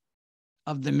revelation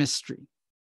of the mystery.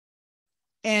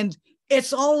 And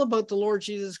it's all about the Lord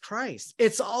Jesus Christ.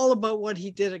 It's all about what he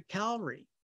did at Calvary.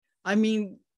 I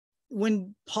mean,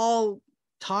 when Paul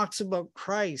talks about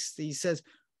Christ, he says,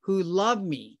 who loved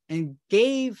me and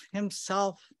gave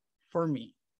himself for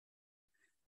me.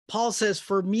 Paul says,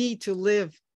 for me to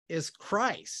live is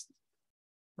Christ,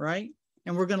 right?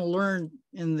 And we're going to learn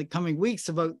in the coming weeks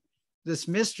about this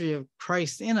mystery of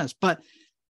Christ in us. But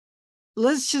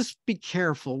let's just be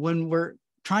careful when we're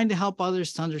trying to help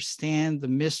others to understand the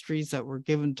mysteries that were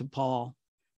given to Paul,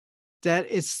 that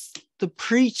it's the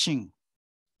preaching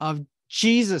of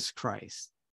Jesus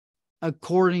Christ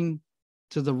according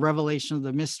to the revelation of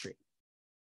the mystery.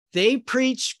 They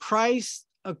preached Christ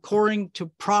according to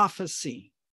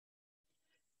prophecy.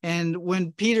 And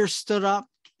when Peter stood up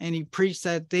and he preached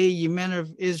that day, ye men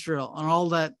of Israel, and all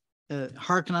that,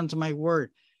 hearken unto my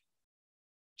word,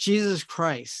 Jesus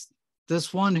Christ,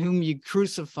 this one whom you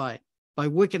crucified, by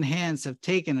wicked hands have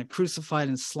taken and crucified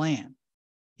and slain.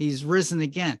 He's risen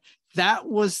again. That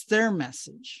was their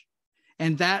message.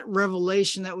 And that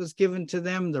revelation that was given to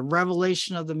them, the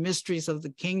revelation of the mysteries of the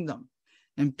kingdom.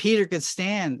 And Peter could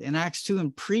stand in Acts 2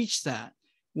 and preach that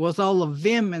with all of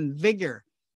vim and vigor.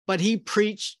 But he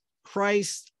preached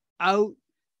Christ out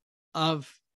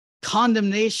of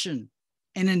condemnation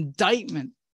and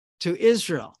indictment to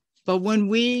Israel. But when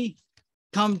we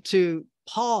come to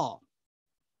Paul,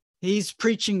 he's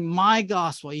preaching my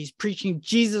gospel. He's preaching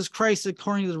Jesus Christ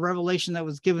according to the revelation that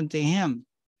was given to him.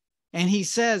 And he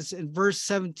says in verse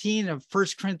 17 of 1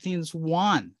 Corinthians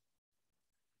 1,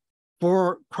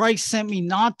 for Christ sent me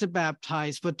not to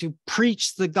baptize, but to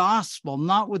preach the gospel,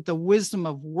 not with the wisdom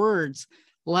of words,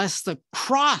 lest the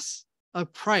cross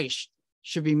of Christ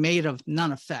should be made of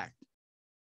none effect.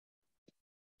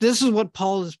 This is what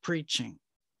Paul is preaching.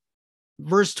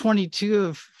 Verse 22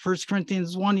 of 1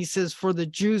 Corinthians 1, he says, for the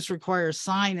Jews require a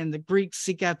sign and the Greeks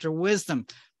seek after wisdom,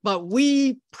 but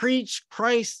we preach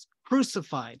Christ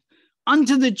crucified.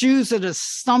 Unto the Jews it is a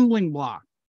stumbling block.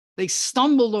 They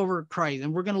stumbled over Christ,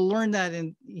 and we're going to learn that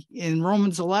in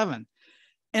Romans 11.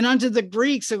 And unto the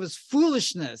Greeks it was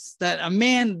foolishness that a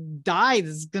man died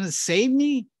is going to save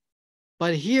me.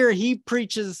 But here he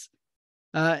preaches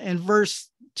in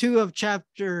verse 2 of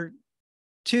chapter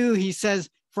 2, he says,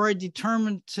 for I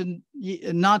determined to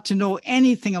not to know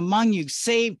anything among you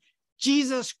save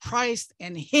Jesus Christ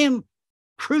and him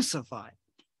crucified.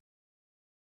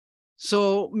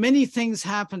 So many things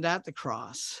happened at the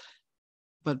cross,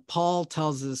 but Paul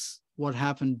tells us what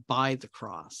happened by the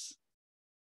cross.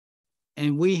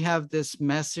 And we have this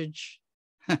message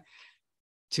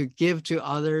to give to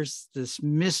others, this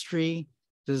mystery,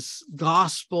 this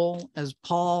gospel, as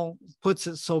Paul puts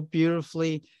it so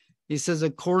beautifully. He says,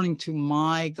 according to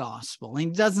my gospel. And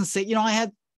he doesn't say, you know, I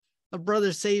had a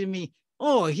brother say to me,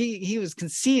 oh, he was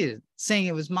conceited, saying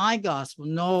it was my gospel.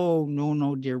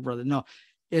 No, dear brother, no.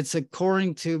 It's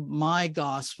according to my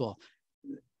gospel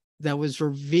that was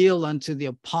revealed unto the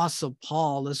apostle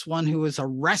Paul, this one who was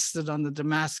arrested on the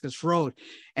Damascus road.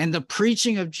 And the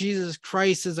preaching of Jesus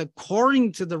Christ is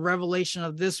according to the revelation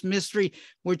of this mystery,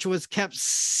 which was kept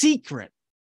secret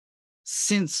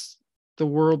since the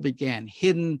world began,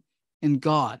 hidden in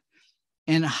God.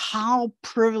 And how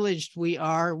privileged we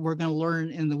are, we're going to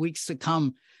learn in the weeks to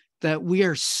come, that we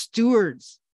are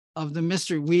stewards of the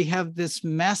mystery. We have this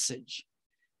message,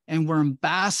 and we're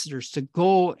ambassadors to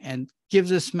go and give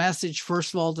this message,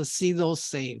 first of all, to see those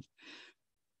saved.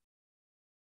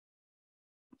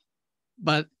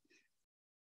 But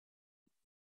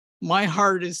my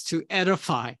heart is to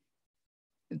edify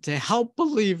and to help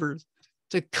believers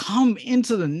to come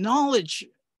into the knowledge,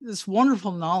 this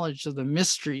wonderful knowledge of the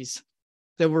mysteries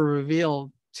that were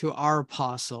revealed to our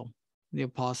apostle, the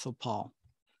Apostle Paul.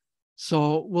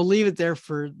 So we'll leave it there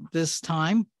for this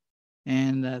time.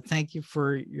 And thank you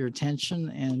for your attention.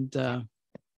 And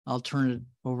I'll turn it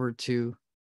over to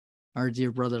our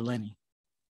dear brother Lennie.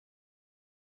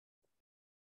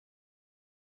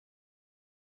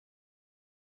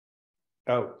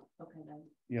 Oh, Okay, then.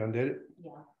 you undid it?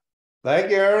 Yeah.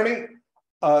 Thank you, Ernie.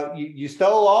 You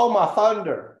stole all my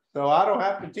thunder, so I don't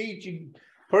have to teach you.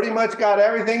 Pretty much got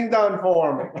everything done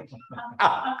for me.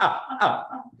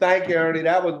 Thank you, Ernie.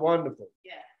 That was wonderful.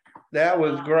 Yeah. That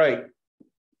was great.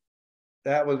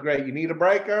 That was great. You need a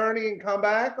break, Ernie, and come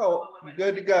back, or you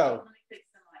good to go? Let me fix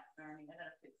the mic, Ernie. I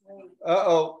gotta fix the mic.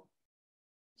 Uh-oh.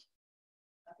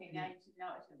 Okay, now it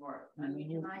should work. Unmute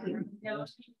your mic. No,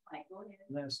 mic. Go ahead.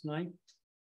 Last night,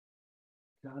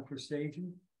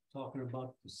 conversation, talking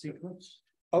about the sequence,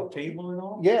 Oh, table and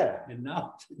all. yeah. And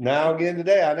now. Now again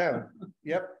today, I know.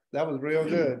 Yep, that was real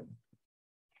good.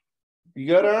 You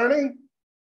good, Ernie?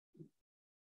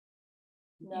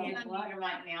 No, you unmute your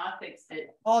mic now. I fixed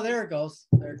it. Oh, there it goes.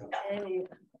 There it goes.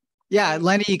 Yeah,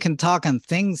 Lenny, you can talk on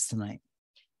things tonight.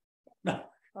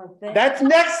 That's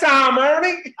next time,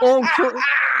 Ernie.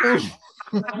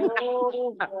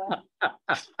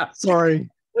 Sorry.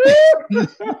 Look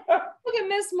at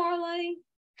Miss Marlene.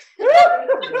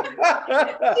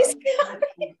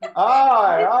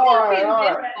 All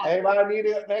right. Anybody need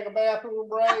to take a bathroom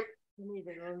break?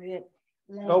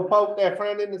 Go poke that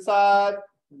friend in the side.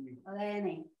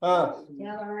 Lennie, Huh.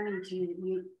 tell Ernie to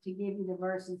give you the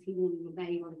verses he didn't even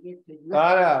be able to get to.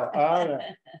 I know.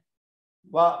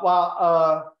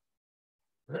 While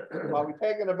we're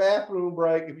taking a bathroom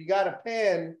break, if you got a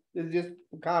pen, it's just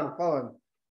kind of fun.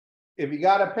 If you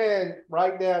got a pen,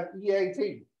 write down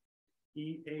EAT.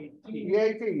 EAT.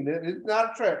 It's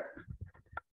not a trick.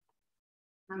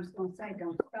 I'm just gonna say,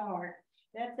 don't start.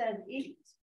 That says eat.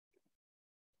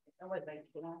 Oh, wait, wait,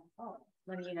 can I? Oh,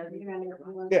 Lenny, you know, You're gonna get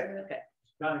one. Yeah. okay.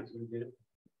 Johnny's gonna get it.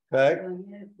 Okay. Oh,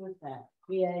 yes, what's that?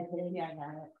 Yeah, I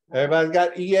got it. Everybody's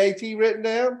got EAT written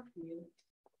down?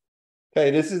 Okay,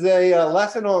 this is a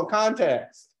lesson on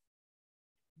context.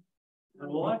 And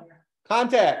what?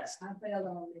 Context. I failed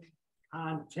on it.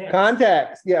 Context.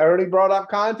 Context. Yeah, Ernie brought up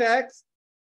context.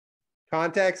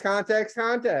 Context.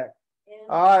 All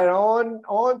right,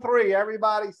 on three,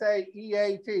 everybody say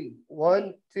EAT.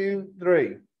 1, 2,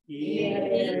 3.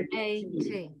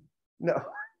 EAT. No.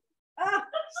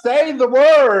 Say the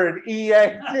word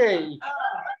EAT.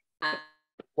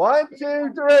 1,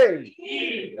 2,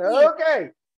 3.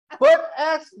 Okay. Put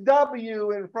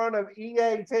SW in front of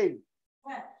EAT.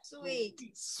 Sweet.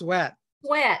 Sweat.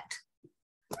 Sweat.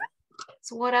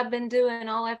 It's what I've been doing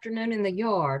all afternoon in the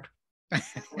yard.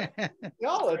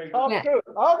 Y'all are tough too.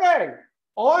 Okay.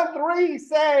 On three,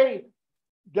 say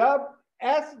SWEAT.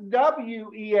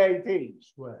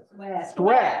 Sweat.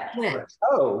 Sweat. Sweat.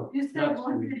 Oh. You said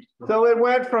one. So it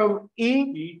went from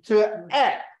eat to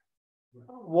et.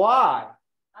 Why?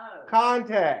 Oh.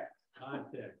 Context.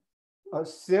 Context. A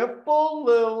simple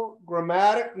little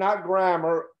not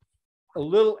grammar, a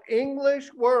little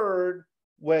English word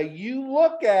where you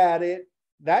look at it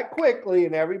that quickly,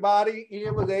 and everybody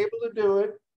here was able to do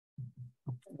it,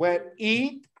 went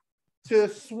eat to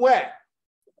sweat.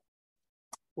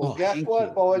 Well, guess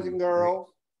what, boys and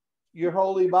girls? Your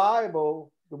Holy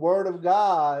Bible, the Word of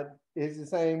God, is the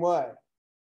same way.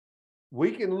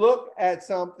 We can look at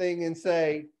something and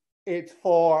say, it's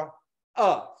for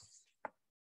us.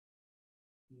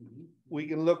 We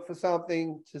can look for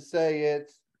something to say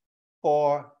it's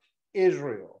for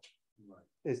Israel.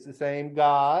 It's the same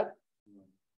God.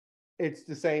 It's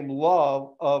the same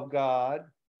love of God,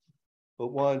 but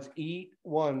one's eat,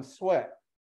 one's sweat.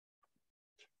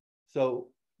 So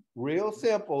real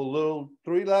simple, little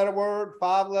 3-letter word,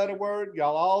 5-letter word.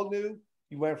 Y'all all knew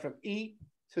you went from eat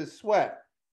to sweat.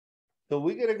 So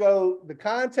we're going to go, the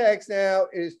context now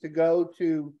is to go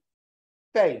to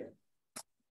faith.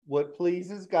 What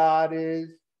pleases God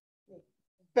is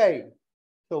faith.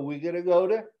 So we're going to go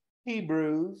to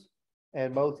Hebrews,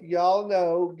 and most of y'all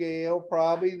know, Gail,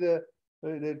 probably the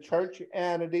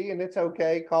churchianity, and it's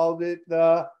okay, called it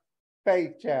the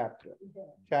faith chapter,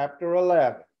 chapter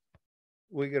 11.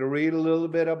 We're going to read a little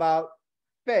bit about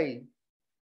faith.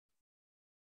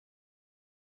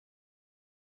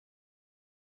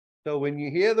 So when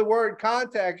you hear the word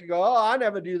context, you go, oh, I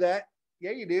never do that.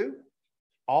 Yeah, you do.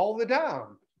 All the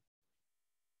time.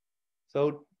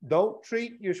 So don't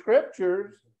treat your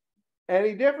scriptures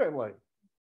any differently.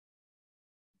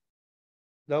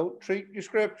 Don't treat your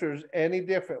scriptures any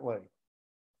differently.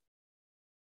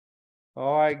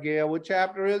 All right, Gail, what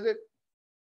chapter is it?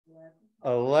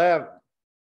 11.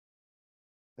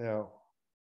 Now,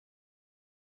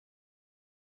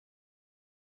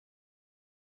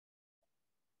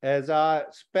 as I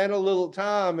spent a little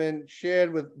time and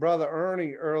shared with Brother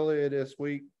Ernie earlier this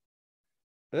week,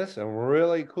 there's some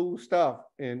really cool stuff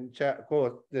in chat. Of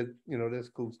course, there's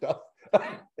cool stuff.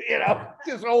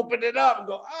 Just open it up and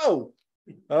go, oh,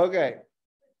 okay.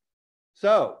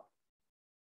 So,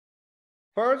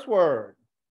 first word,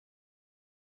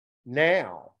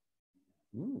 now.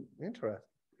 Interesting.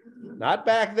 Not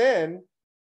back then,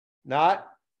 not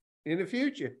in the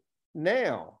future,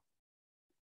 now.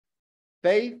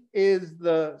 Faith is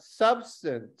the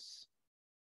substance.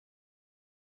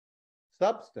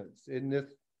 Substance. Isn't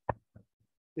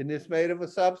this made of a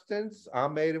substance?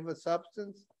 I'm made of a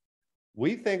substance.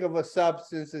 We think of a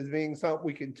substance as being something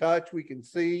we can touch, we can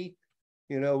see.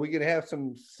 You know, we can have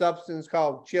some substance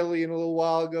called chili in a little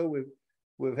while ago.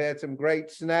 We've had some great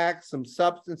snacks, some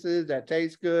substances that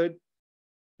taste good.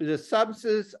 The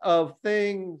substance of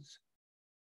things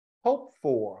hoped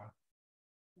for.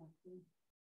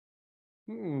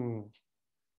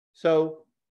 So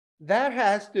that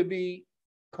has to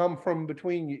come from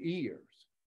between your ears.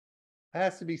 There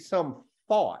has to be some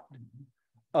thought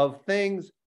of things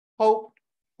hoped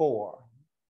for.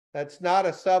 That's not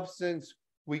a substance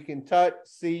we can touch,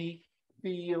 see,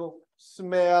 feel,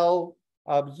 smell,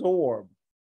 absorb.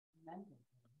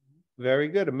 Very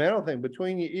good. A mental thing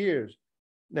between your ears.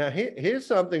 Now, here's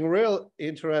something real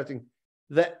interesting.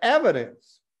 The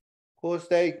evidence, of course,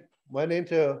 they went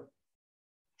into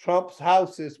Trump's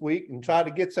house this week and tried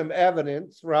to get some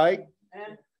evidence, right?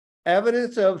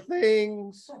 Evidence of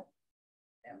things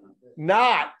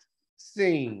not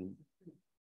seen.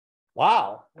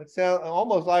 Wow, that sounds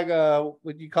almost like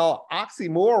what you call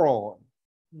oxymoron.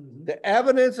 The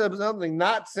evidence of something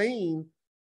not seen.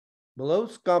 Below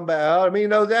scumbag. I mean,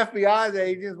 those FBI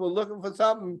agents were looking for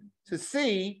something to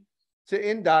see, to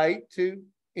indict, to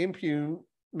impugn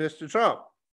Mr. Trump.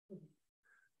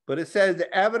 But it says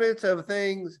the evidence of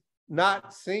things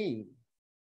not seen.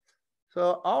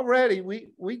 So already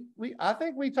I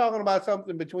think we're talking about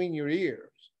something between your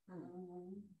ears.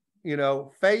 You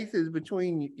know, faith is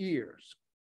between your ears.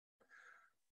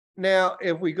 Now,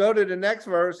 if we go to the next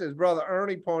verse, as Brother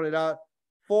Ernie pointed out,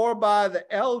 for by the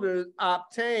elders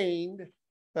obtained,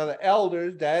 now the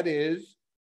elders, that is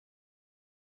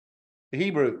the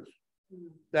Hebrews.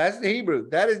 That's the Hebrews.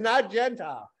 That is not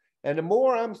Gentile. And the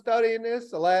more I'm studying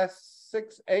this, the last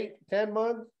 6, 8, 10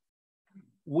 months,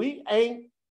 we ain't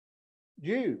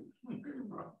Jews.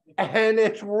 And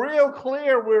it's real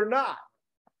clear we're not.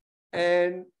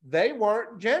 And they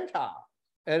weren't Gentile.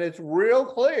 And it's real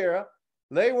clear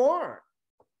they weren't.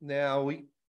 Now, we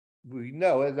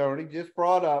know, as Ernie just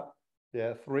brought up,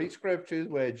 there are 3 scriptures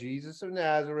where Jesus of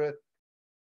Nazareth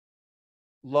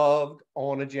loved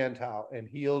on a Gentile and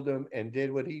healed him and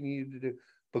did what he needed to do,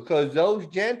 because those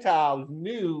Gentiles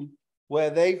knew where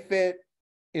they fit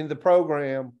in the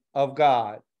program of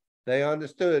God. They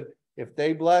understood if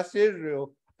they blessed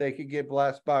Israel, they could get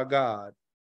blessed by God.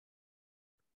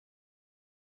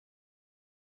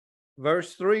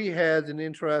 Verse 3 has an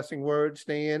interesting word,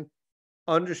 Stan,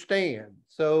 understand.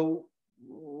 So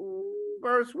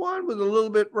verse 1 was a little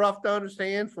bit rough to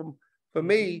understand for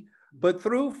me, but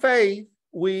through faith,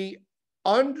 we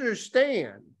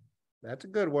understand, that's a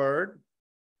good word,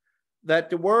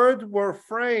 that the worlds were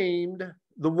framed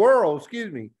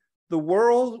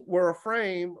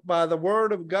by the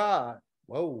word of God.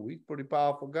 Whoa, he's a pretty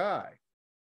powerful guy.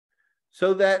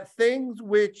 So that things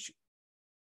which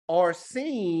are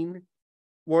seen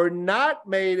were not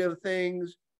made of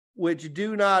things which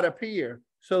do not appear.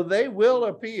 So they will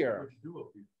appear.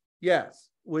 Yes,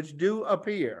 which do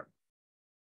appear.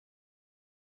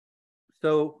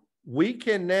 So we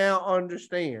can now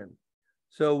understand.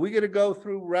 So we're going to go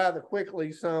through rather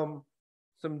quickly some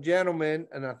gentlemen,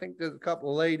 and I think there's a couple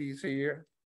of ladies here.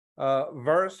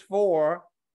 Verse 4,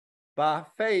 by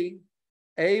faith,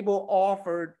 Abel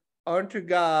offered unto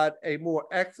God a more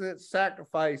excellent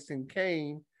sacrifice than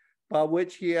Cain, by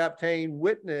which he obtained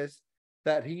witness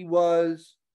that he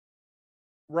was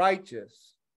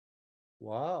righteous.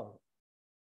 Wow.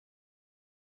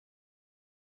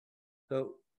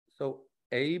 So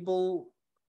Abel,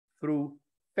 through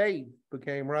faith,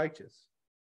 became righteous.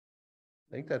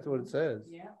 I think that's what it says.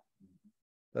 Yeah.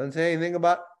 Doesn't say anything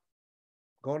about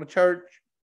going to church,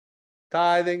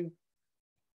 tithing,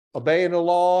 obeying the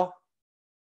law.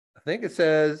 I think it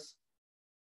says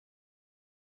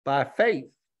by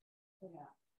faith. Yeah.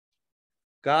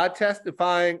 God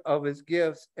testifying of his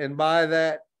gifts, and by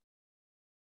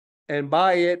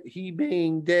it he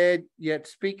being dead yet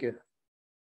speaketh.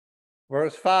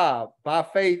 Verse 5, by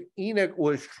faith Enoch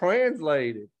was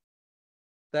translated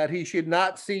that he should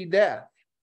not see death,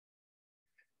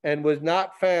 and was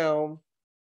not found,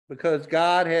 because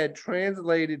God had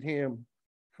translated him.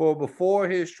 For before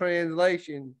his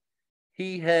translation,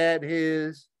 he had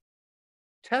his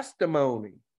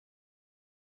testimony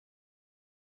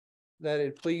that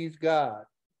it pleased God.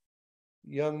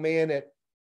 Young man that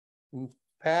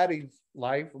Patty's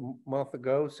life a month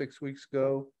ago, 6 weeks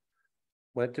ago,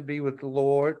 went to be with the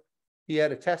Lord. He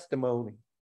had a testimony,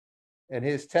 and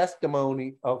his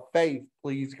testimony of faith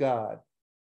pleased God.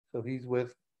 So he's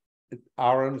with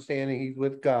our understanding, he's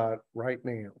with God right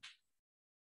now.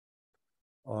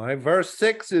 All right, verse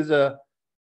 6 is a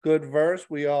good verse,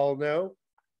 we all know.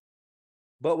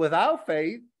 But without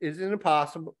faith it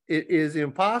is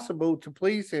impossible to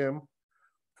please him.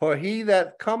 For he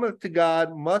that cometh to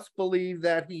God must believe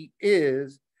that he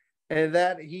is, and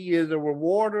that he is a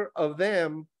rewarder of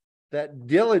them that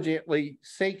diligently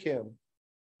seek him.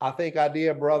 I think our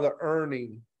dear brother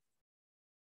Ernie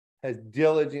has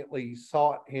diligently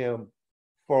sought him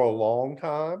for a long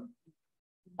time.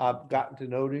 I've gotten to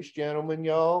know this gentleman,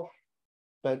 y'all.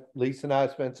 But Lisa and I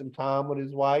spent some time with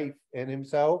his wife and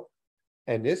himself.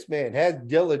 And this man has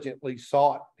diligently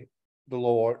sought the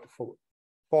Lord for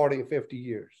 40 or 50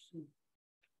 years.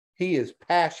 He is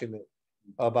passionate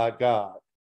about God.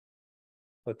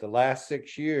 But the last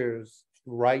 6 years,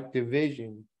 right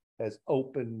division has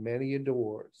opened many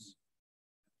doors.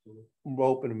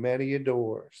 Opened many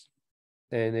doors.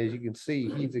 And as you can see,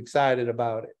 he's excited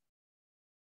about it.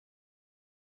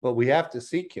 But we have to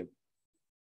seek him.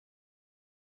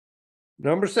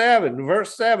 Number 7,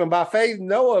 verse 7, by faith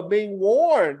Noah being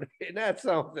warned, isn't that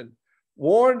something?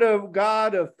 Warned of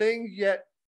God of things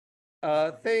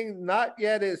not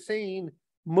yet as seen,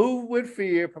 moved with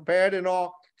fear, prepared an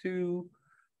ark to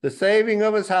the saving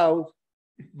of his house,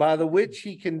 by the which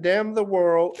he condemned the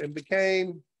world and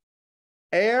became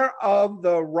heir of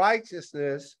the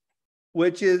righteousness,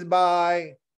 which is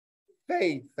by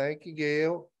faith. Thank you,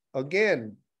 Gail.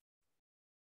 Again.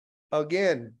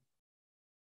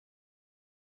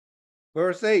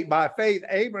 Verse 8, by faith,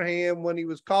 Abraham, when he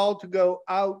was called to go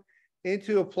out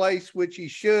into a place which he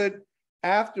should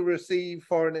after receive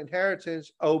for an inheritance,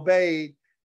 obeyed,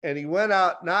 and he went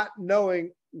out not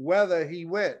knowing whether he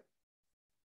went.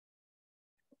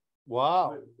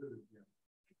 Wow.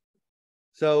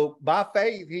 So by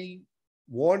faith, he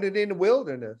wandered in the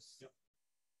wilderness.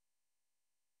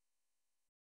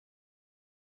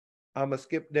 I'm going to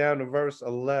skip down to verse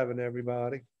 11,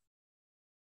 everybody.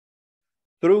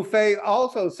 Through faith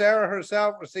also Sarah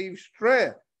herself received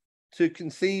strength to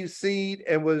conceive seed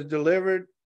and was delivered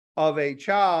of a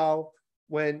child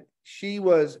when she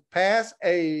was past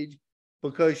age,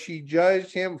 because she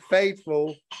judged him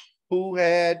faithful who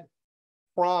had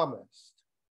promised.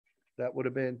 That would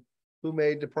have been, who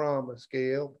made the promise,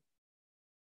 Gail?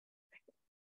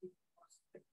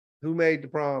 Who made the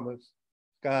promise?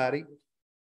 Scotty?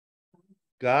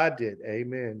 God did.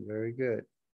 Amen. Very good.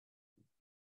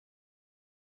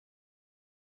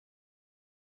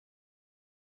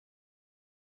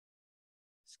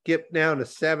 Skip down to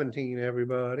 17,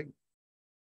 everybody.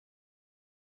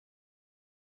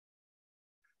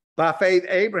 By faith,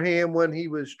 Abraham, when he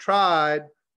was tried,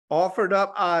 offered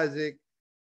up Isaac,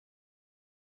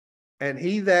 and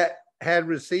he that had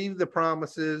received the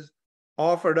promises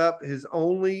offered up his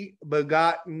only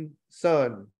begotten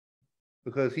son,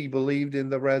 because he believed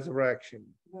in the resurrection.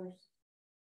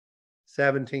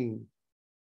 17.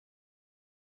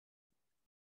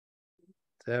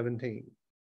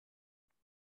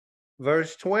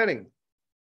 Verse 20.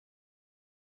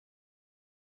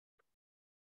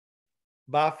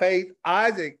 By faith,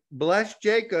 Isaac blessed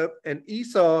Jacob and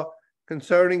Esau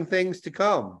concerning things to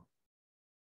come.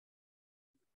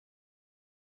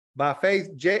 By faith,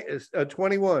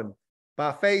 21.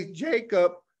 By faith,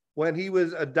 Jacob, when he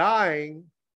was dying,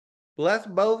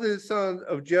 blessed both his sons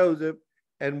of Joseph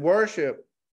and worshiped,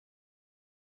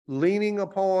 leaning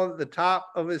upon the top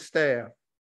of his staff.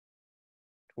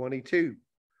 22.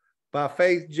 By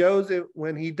faith, Joseph,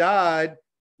 when he died,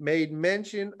 made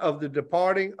mention of the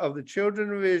departing of the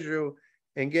children of Israel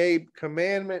and gave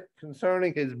commandment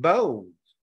concerning his bones.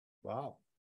 Wow.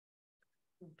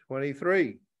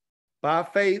 23. By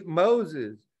faith,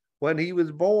 Moses, when he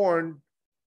was born,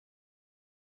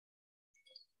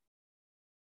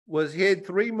 was hid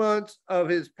 3 months of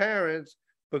his parents,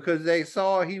 because they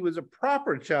saw he was a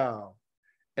proper child,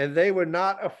 and they were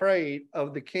not afraid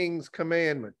of the king's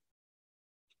commandment.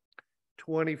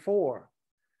 24.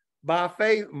 By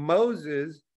faith,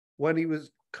 Moses, when he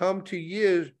was come to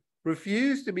years,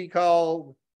 refused to be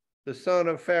called the son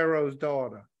of Pharaoh's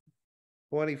daughter.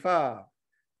 25.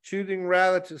 Choosing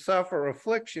rather to suffer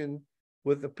affliction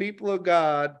with the people of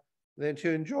God than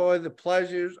to enjoy the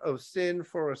pleasures of sin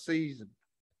for a season.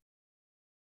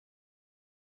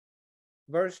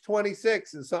 Verse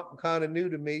 26 is something kind of new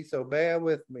to me, so bear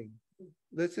with me.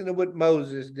 Listen to what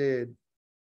Moses did.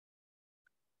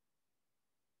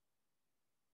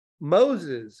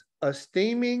 Moses,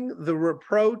 esteeming the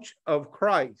reproach of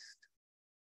Christ.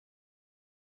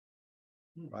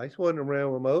 Christ wasn't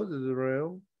around when Moses was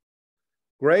around.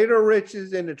 Greater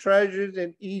riches than the treasures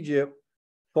in Egypt,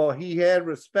 for he had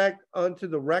respect unto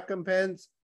the recompense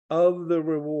of the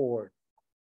reward.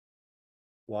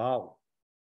 Wow.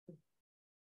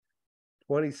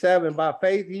 27, by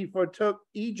faith he forsook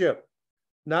Egypt,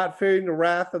 not fearing the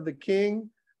wrath of the king,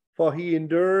 for he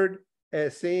endured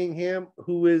as seeing him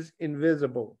who is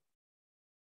invisible.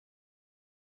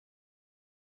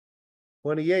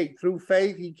 28, through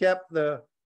faith he kept the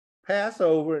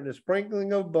Passover and the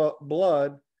sprinkling of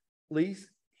blood, lest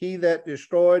he that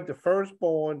destroyed the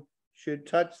firstborn should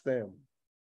touch them.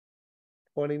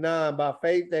 29, by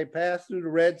faith they passed through the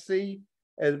Red Sea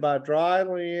as by dry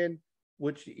land,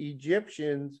 which the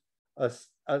Egyptians,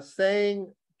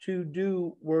 saying to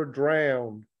do, were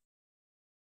drowned.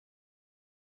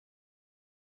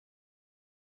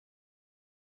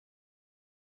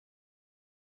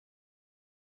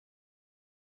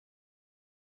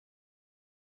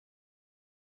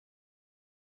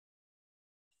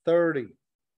 "30.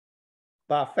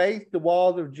 By faith, the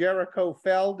walls of Jericho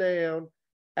fell down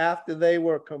after they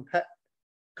were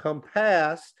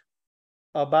compassed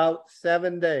about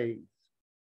 7 days."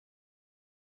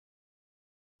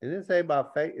 It didn't say by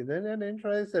faith. Isn't that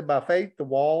interesting? It said by faith, the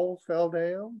walls fell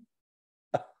down.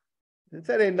 It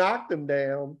said they knocked them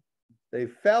down. They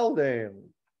fell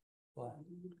down. Flat.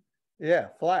 Yeah,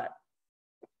 flat.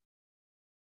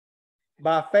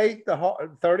 By faith,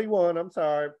 31, I'm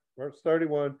sorry, verse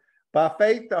 31. By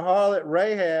faith, the harlot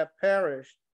Rahab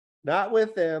perished, not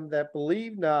with them that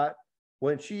believed not,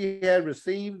 when she had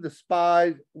received the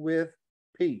spies with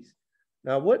peace.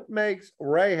 Now, what makes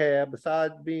Rahab,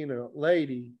 besides being a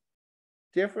lady,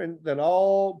 different than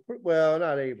all, well,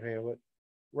 not Abraham, but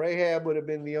Rahab would have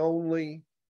been the only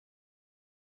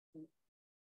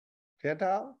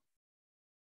Gentile?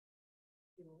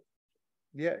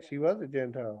 Yeah, she was a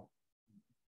Gentile.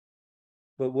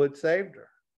 But what saved her?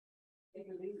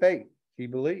 Faith. She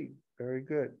believed. Very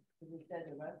good.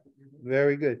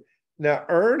 Very good. Now,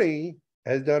 Ernie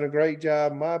has done a great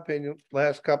job, in my opinion,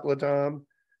 last couple of times,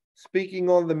 speaking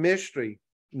on the mystery.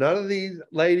 None of these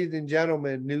ladies and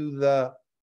gentlemen knew the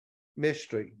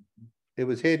mystery. It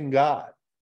was hidden God.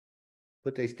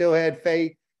 But they still had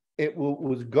faith. It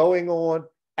was going on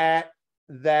at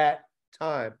that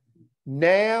time.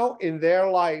 Now in their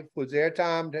life was their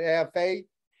time to have faith,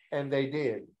 and they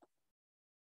did.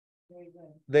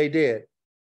 They did.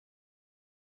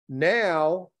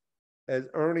 Now, as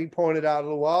Ernie pointed out a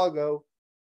little while ago,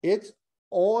 it's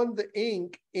on the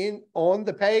ink on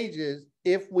the pages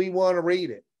if we want to read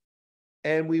it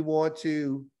and we want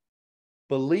to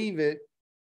believe it.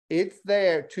 It's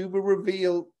there to be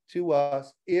revealed to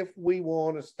us if we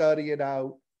want to study it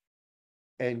out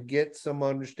and get some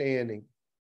understanding.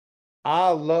 I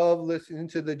love listening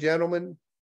to the gentlemen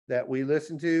that we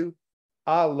listen to.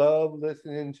 I love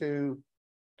listening to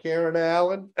Karen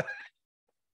Allen.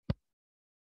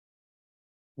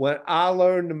 When I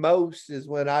learn the most is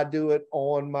when I do it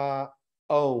on my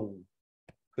own.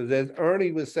 Because as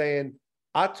Ernie was saying,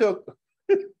 I took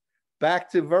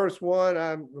back to verse 1.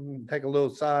 I'm going to take a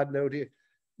little side note here.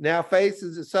 Now faith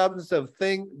is the substance of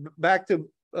things. Back to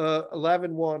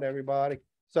 11:1, everybody.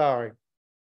 Sorry.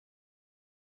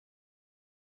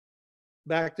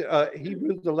 Back to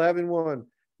Hebrews 11:1.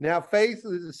 Now faith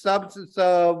is the substance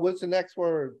of, what's the next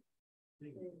word?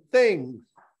 Things.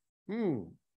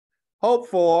 Hope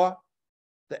for,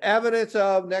 the evidence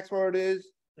of, next word is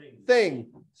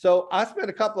thing. So I spent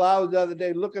a couple hours the other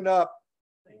day looking up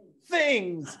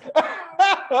things.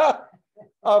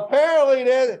 Apparently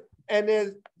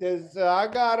there's I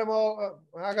got them all,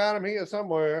 I got them here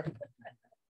somewhere.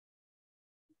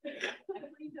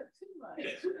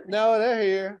 No, they're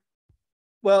here.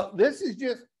 Well, this is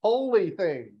just holy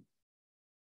things.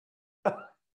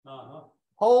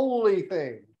 Holy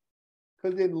things.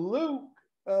 Because in Luke,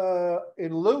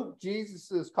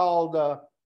 Jesus is called a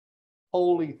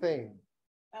holy thing.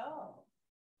 Oh.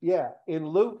 Yeah, in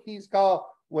Luke, he's called,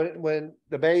 when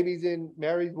the baby's in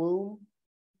Mary's womb,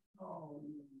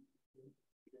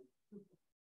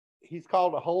 he's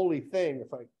called a holy thing.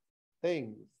 It's like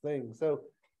things.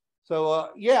 So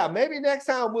yeah, maybe next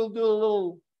time we'll do a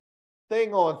little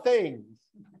thing on things.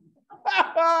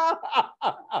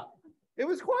 It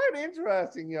was quite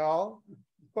interesting, y'all.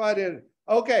 Quite interesting.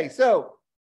 Okay, so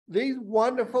these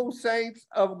wonderful saints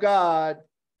of God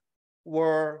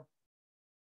were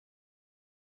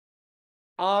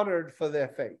honored for their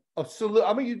faith. Oh, salute.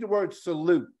 I'm going to use the word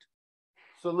salute.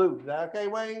 Salute. Is that okay,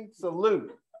 Wayne?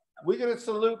 Salute. We're going to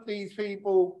salute these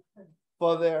people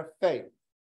for their faith.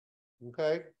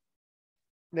 Okay?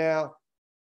 Now,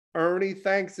 Ernie,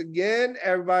 thanks again.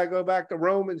 Everybody go back to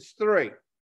Romans 3.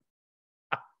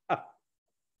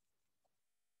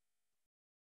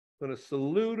 Going to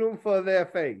salute them for their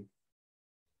faith.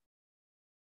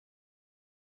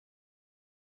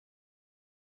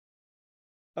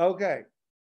 Okay.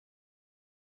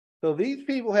 So these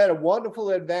people had a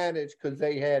wonderful advantage because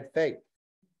they had faith.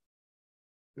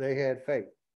 They had faith.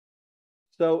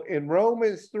 So in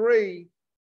Romans 3,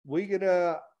 we're going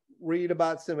to read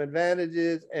about some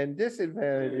advantages and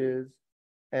disadvantages,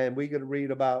 and we're going to read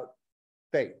about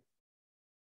faith.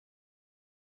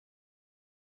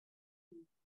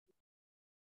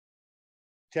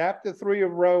 Chapter 3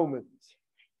 of Romans.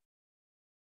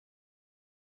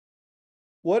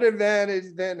 What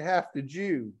advantage then hath the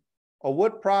Jew, or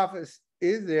what profit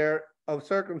is there of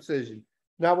circumcision?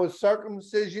 Now, was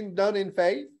circumcision done in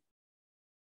faith?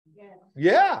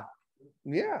 Yes.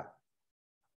 Yeah.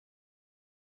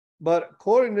 But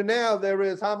according to now, there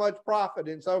is how much profit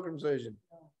in circumcision?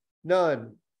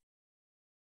 None.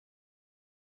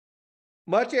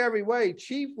 Much every way,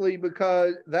 chiefly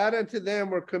because that unto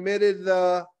them were committed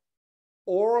the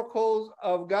oracles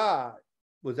of God.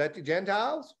 Was that the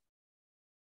Gentiles?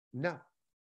 No.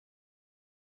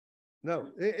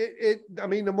 I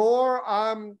mean, the more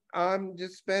I'm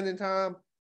just spending time,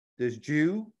 there's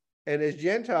Jew and there's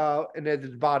Gentile and there's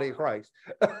the body of Christ.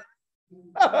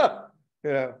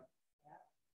 Yeah.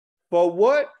 But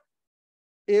what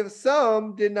if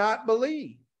some did not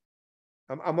believe?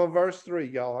 I'm on verse 3,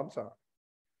 y'all. I'm sorry.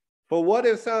 But what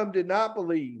if some did not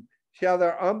believe? Shall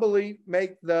their unbelief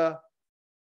make the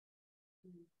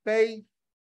faith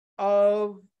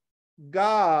of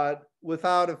God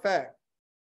without effect?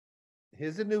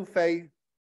 Here's a new faith.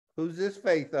 Who's this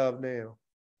faith of now?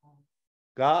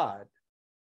 God.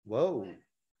 Whoa.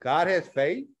 God has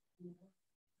faith?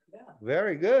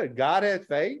 Very good. God has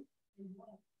faith?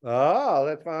 Oh,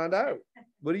 let's find out.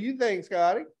 What do you think,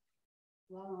 Scotty?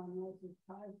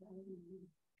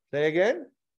 Say again?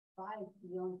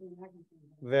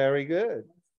 Very good.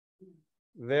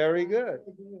 Very good.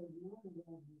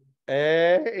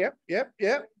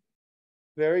 Yep.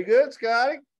 Very good,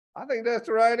 Scotty. I think that's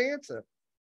the right answer.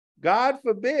 God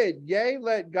forbid, yea,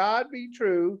 let God be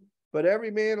true, but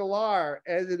every man a liar,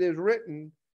 as it is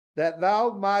written, that thou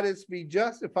mightest be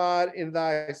justified in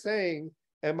thy saying,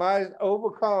 and mightest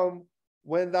overcome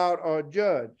when thou art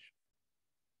judged.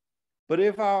 But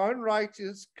if our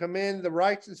unrighteous commend the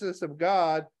righteousness of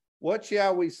God, what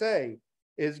shall we say?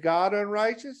 Is God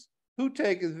unrighteous? Who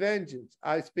taketh vengeance?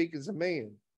 I speak as a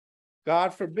man.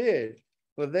 God forbid.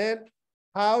 For then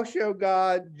how shall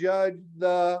God judge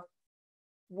the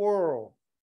world?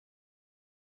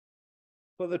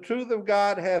 For the truth of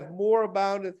God hath more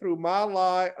abounded through my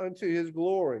lie unto his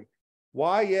glory.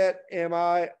 Why yet am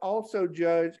I also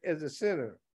judged as a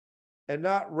sinner, and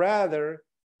not rather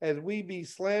as we be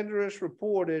slanderous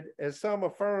reported, as some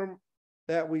affirm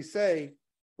that we say,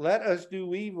 let us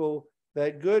do evil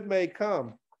that good may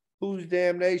come, whose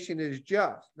damnation is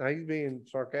just. Now he's being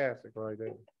sarcastic right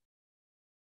there.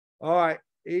 All right,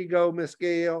 here you go, Miss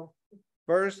Gail.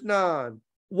 Verse 9.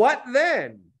 What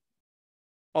then?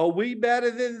 Are we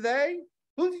better than they?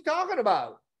 Who's he talking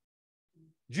about?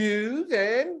 Jews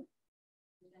and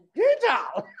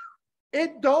Gentiles.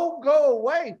 It don't go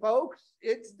away, folks.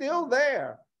 It's still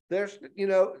there. There's,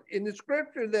 in the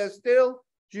scripture, there's still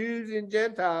Jews and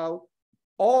Gentiles,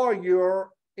 or you're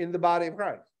in the body of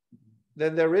Christ.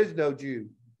 Then there is no Jew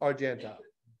or Gentile.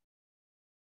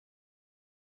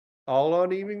 All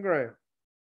on even ground.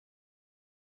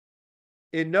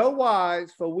 In no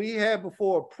wise, for we have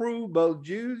before proved both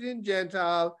Jews and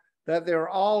Gentiles that they're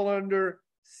all under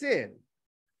sin.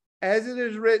 As it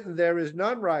is written, there is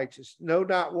none righteous, no,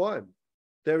 not one.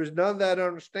 There is none that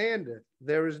understandeth.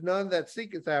 There is none that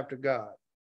seeketh after God.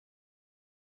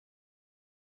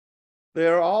 They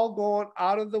are all gone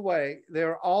out of the way. They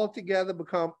are altogether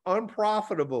become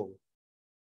unprofitable.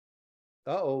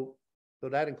 Uh-oh. So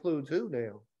that includes who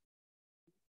now?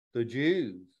 The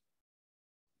Jews.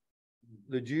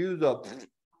 The Jews are,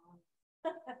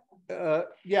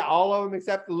 all of them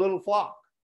except the little flock.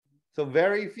 So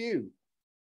very few.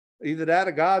 Either that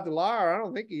or God's a liar. I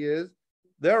don't think he is.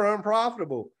 They're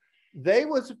unprofitable. They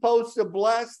were supposed to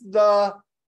bless the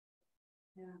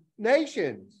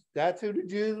nations. That's who the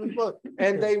Jews were supposed to.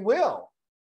 And they will.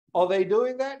 Are they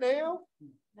doing that now?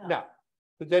 No.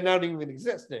 But they don't even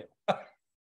exist now.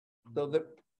 So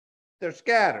they're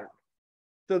scattered.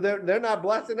 So they're not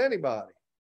blessing anybody.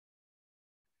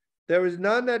 There is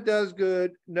none that does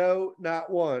good, no, not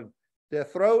one. Their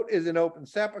throat is an open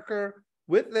sepulchre.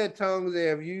 With their tongues they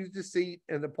have used deceit,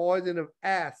 and the poison of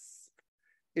asp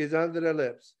is under their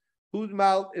lips. whose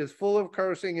mouth is full of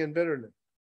cursing and bitterness.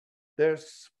 Their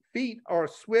feet are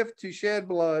swift to shed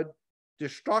blood.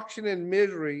 Destruction and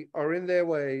misery are in their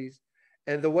ways,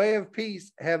 and the way of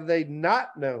peace have they not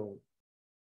known.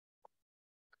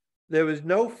 There is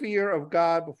no fear of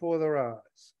God before their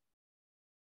eyes.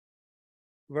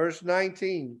 Verse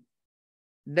 19.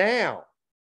 Now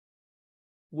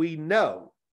we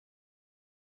know.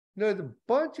 There's a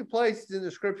bunch of places in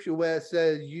the scripture where it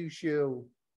says you shall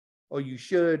or you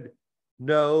should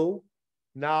know,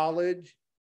 knowledge.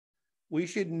 We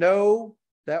should know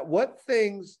that what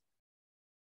things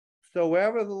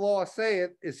soever the law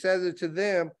saith, it says it to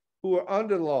them who are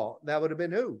under law. That would have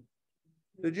been who?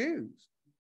 The Jews.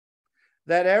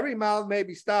 That every mouth may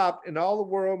be stopped and all the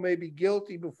world may be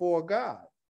guilty before God.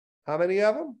 How many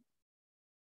of them?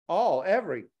 All,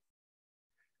 every.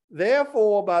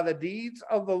 Therefore, by the deeds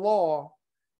of the law,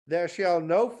 there shall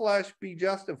no flesh be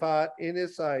justified in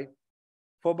his sight.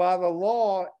 For by the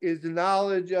law is the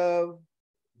knowledge of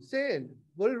sin.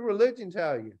 What does religion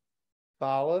tell you?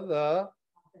 Follow the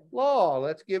law.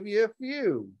 Let's give you a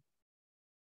few.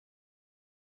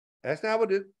 That's not what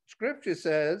the scripture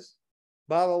says.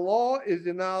 By the law is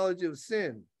the knowledge of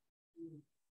sin.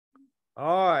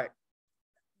 All right.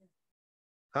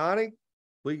 Honey,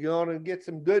 we're going to get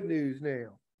some good news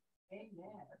now.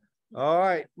 All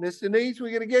right, Miss Denise, we're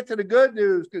going to get to the good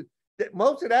news because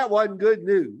most of that wasn't good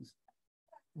news.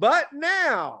 But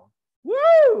now,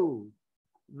 woo,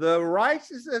 the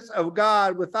righteousness of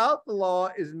God without the law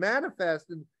is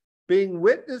manifested, being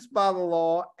witnessed by the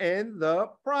law and the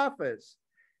prophets.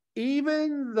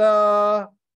 Even the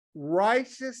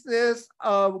righteousness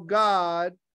of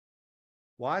God,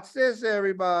 watch this,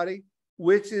 everybody,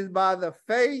 which is by the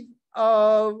faith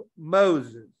of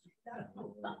Moses.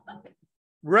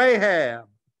 Rahab.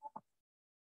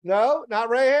 No, not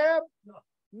Rahab.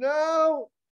 No.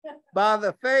 By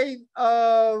the faith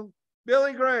of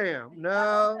Billy Graham.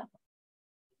 No.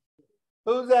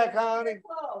 Who's that, Connie?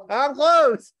 I'm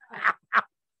close.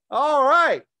 All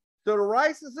right. So the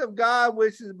righteousness of God,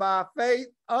 which is by faith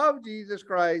of Jesus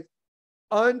Christ,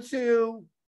 unto,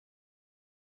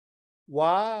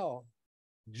 wow,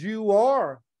 Jew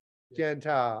or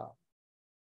Gentile,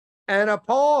 and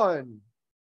upon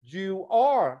Jew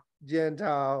or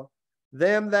Gentile,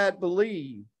 them that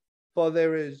believe, for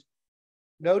there is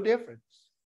no difference.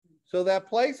 So that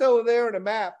place over there in the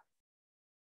map,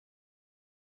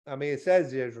 I mean, it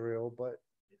says Israel, but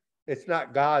it's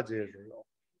not God's Israel.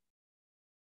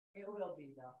 It will be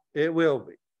though. It will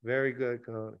be. Very good,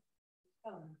 Connie.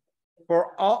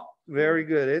 For all, very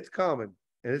good. It's coming.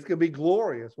 And it's going to be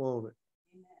glorious, won't it?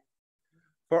 Amen.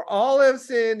 For all have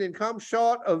sinned and come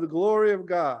short of the glory of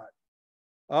God.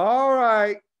 All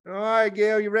right. All right,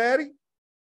 Gail, you ready?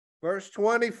 Verse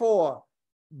 24.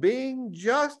 Being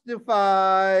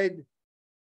justified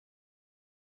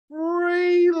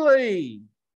freely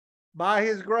by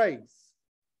his grace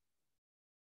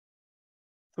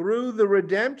through the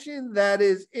redemption that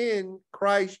is in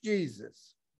Christ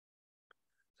Jesus.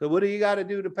 So what do you got to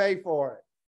do to pay for it?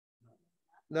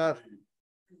 Nothing.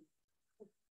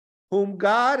 Whom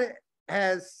God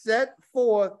has set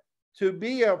forth to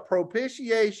be a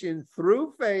propitiation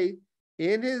through faith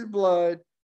in his blood,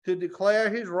 to declare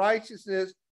his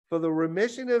righteousness for the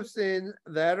remission of sins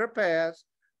that are past,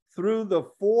 through the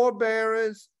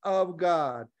forbearance of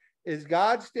God. Is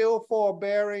God still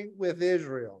forbearing with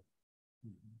Israel?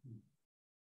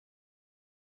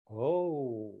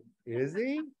 Oh, is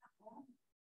he?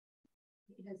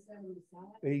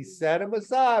 He set him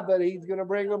aside, but he's going to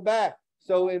bring them back.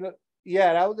 So,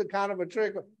 yeah, that was a kind of a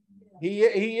trick. He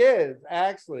is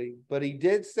actually, but he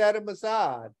did set him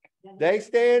aside. They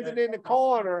standing in the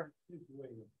corner.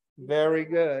 Very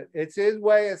good. It's his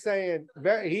way of saying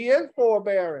he is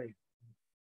forbearing.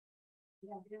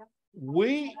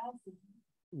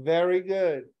 Very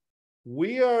good.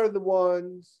 We are the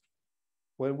ones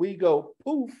when we go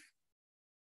poof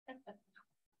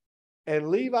and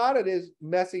leave out of this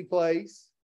messy place.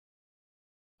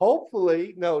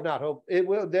 Hopefully, no, not hope.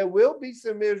 There will be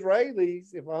some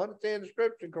Israelis, if I understand the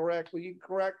scripture correctly, you can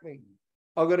correct me,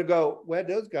 are gonna go, where'd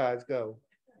those guys go?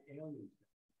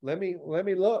 Let me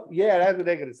look. Yeah, that's what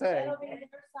they're gonna say.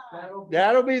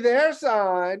 That'll be their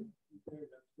sign.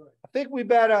 I think we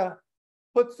better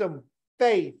put some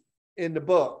faith in the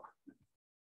book.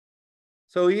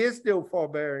 So he is still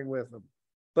forbearing with them,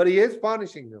 but he is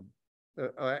punishing them.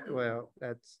 Well,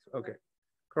 that's okay.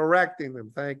 Correcting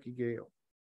them. Thank you, Gail.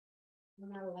 We're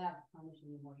not allowed to punish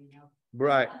anymore, you know.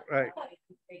 Right.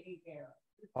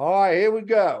 All right, here we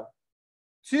go.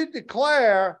 To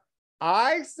declare,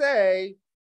 I say,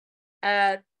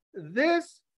 at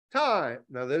this time.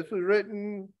 Now, this was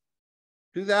written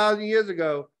 2,000 years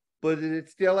ago, but is it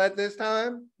still at this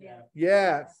time? Yeah.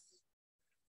 Yes.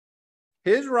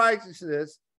 His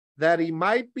righteousness, that he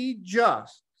might be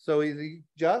just. So is he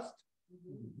just?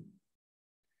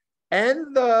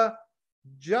 And the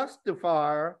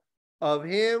justifier of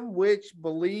him which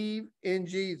believe in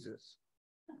Jesus.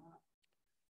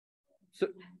 So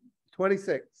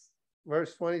 26,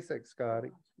 verse 26,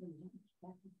 Scotty.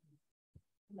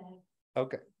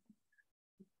 Okay.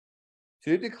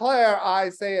 To declare, I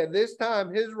say, at this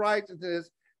time his righteousness,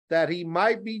 that he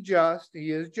might be just,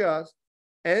 he is just,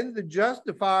 and the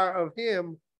justifier of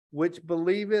him which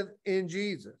believeth in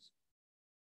Jesus.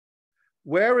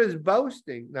 Where is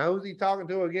boasting? Now, who's he talking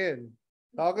to again?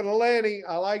 Talking to Lennie.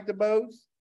 I like to boast.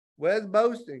 Where's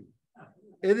boasting?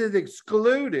 It is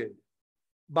excluded.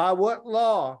 By what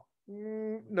law?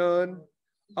 None.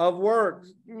 Of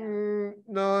works?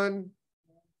 None.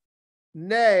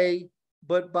 Nay,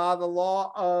 but by the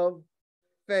law of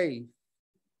faith.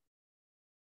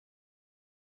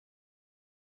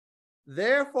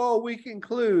 Therefore, we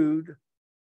conclude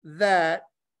that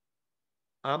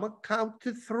I'm going to count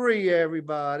to 3,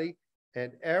 everybody,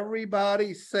 and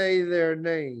everybody say their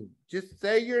name. Just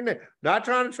say your name. Not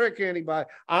trying to trick anybody.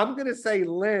 I'm going to say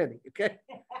Lennie, okay?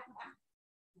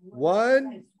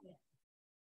 1,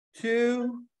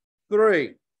 2,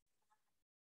 3.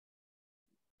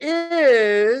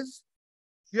 Is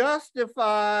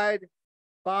justified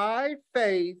by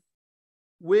faith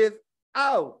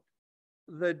without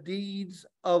the deeds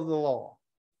of the law.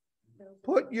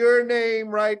 Put your name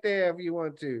right there if you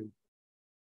want to.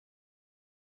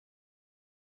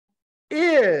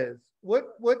 Is,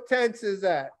 what tense is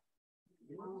that?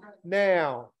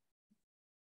 Now.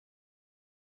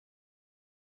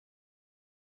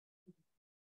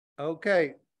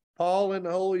 Okay, Paul and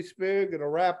the Holy Spirit are going to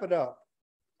wrap it up.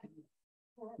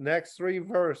 Next 3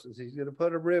 verses, he's going to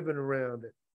put a ribbon around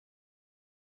it.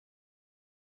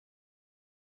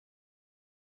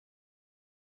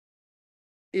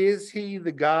 Is he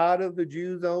the God of the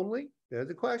Jews only? There's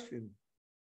a question.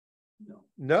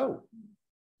 No.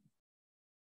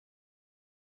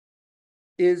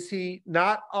 Is he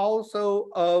not also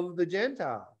of the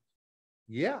Gentiles?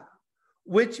 Yeah.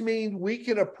 Which means we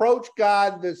can approach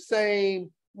God the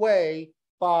same way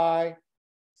by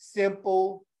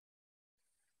simple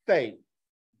faith.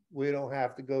 We don't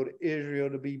have to go to Israel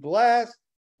to be blessed.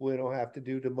 We don't have to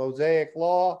do the Mosaic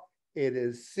law. It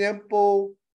is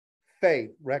simple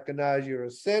faith. Recognize you're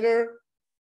a sinner.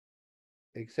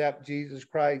 Accept Jesus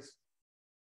Christ.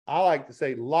 I like to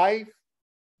say life,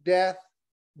 death,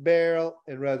 burial,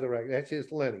 and resurrection. That's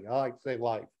just Lennie. I like to say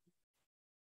life.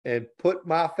 And put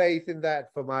my faith in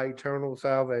that for my eternal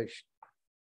salvation.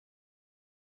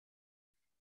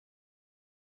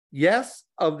 Yes,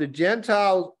 of the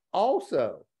Gentiles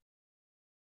also.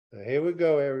 Now here we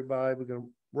go, everybody. We're going to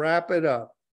wrap it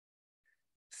up.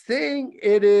 Seeing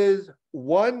it is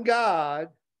one God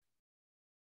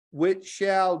which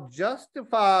shall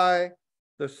justify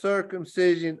the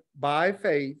circumcision by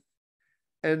faith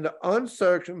and the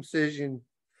uncircumcision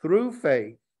through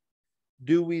faith,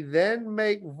 do we then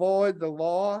make void the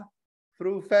law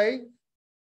through faith?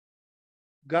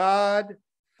 God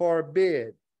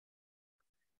forbid.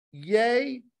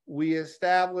 Yea, we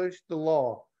establish the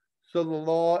law. So the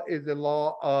law is the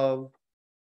law of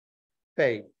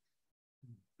faith.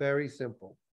 Very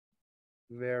simple.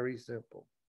 Very simple.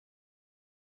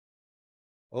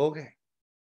 Okay.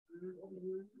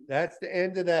 That's the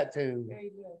end of that tune.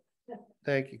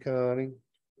 Thank you, Connie.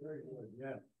 Very good,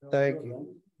 yeah. Thank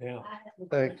you. Yeah.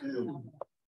 Thank you.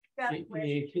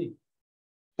 EAT.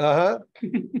 Uh-huh.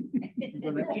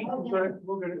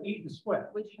 We're gonna eat and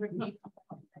sweat.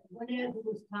 When Ed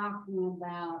was talking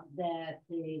about that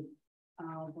the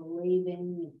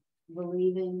believing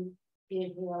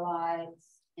Israelites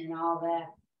and all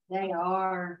that, they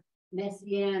are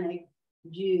Messianic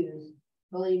Jews,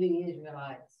 believing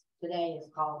Israelites. Today is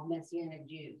called Messianic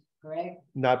Jews, correct?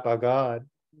 Not by God.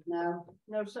 No,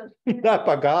 sir. Not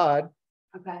by God.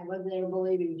 Okay, well, they're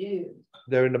believing Jews.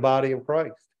 They're in the body of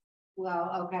Christ.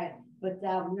 Well, okay, but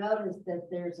I've noticed that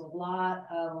there's a lot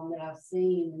of them that I've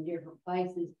seen in different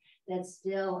places that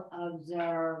still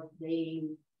observe the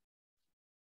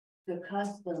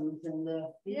customs and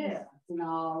the feasts and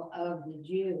all of the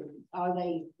Jews. Are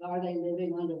they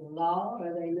living under the law?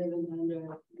 Or are they living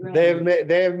under grace?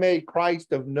 They have made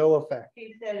Christ of no effect.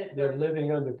 He said it. They're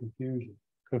living under confusion.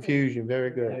 Confusion,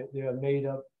 very good. They're made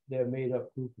up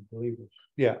group of believers.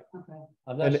 Yeah. Okay.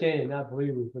 I'm not saying they're not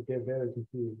believers, but they're very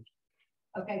confused.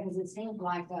 Okay, because it seems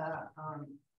like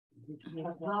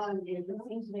There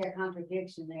seems to be a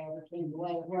contradiction there between the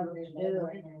way what they're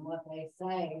doing and what they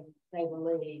say they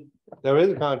believe. There is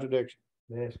a contradiction.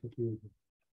 Mass confusion.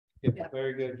 Yeah,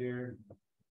 very good, Jerry.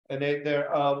 And they're,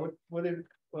 what did,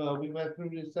 we went through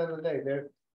this the other day,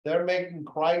 they're making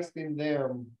Christ in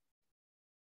them.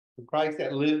 The Christ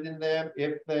that lived in them,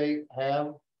 if they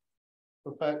have,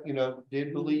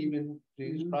 did believe in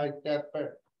Jesus Christ, death,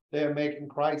 burial, they're making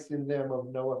Christ in them of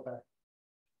no effect.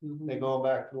 They're going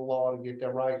back to the law to get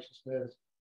their righteousness.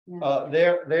 Yeah.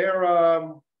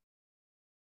 They're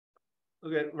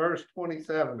look at verse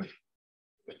 27.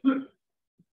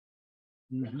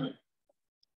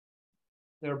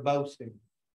 They're boasting.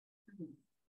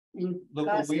 Look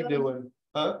what we doing,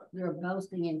 huh? They're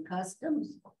boasting in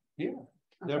customs. Yeah,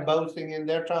 they're Okay. boasting and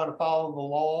they're trying to follow the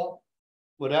law,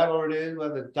 whatever it is,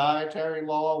 whether it's dietary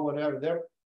law, whatever.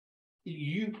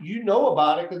 You know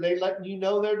about it because they let you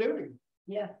know they're doing.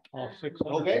 Yeah. All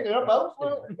 600. Okay, they're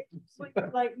boasting.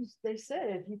 Well, like they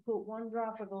said, if you put one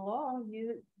drop of the law,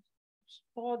 you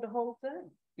spoiled the whole thing.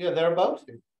 Yeah, they're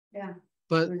boasting. Yeah.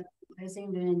 But They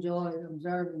seem to enjoy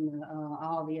observing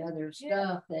all the other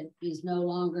stuff that is no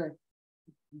longer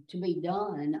to be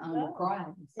done under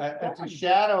Christ. It's a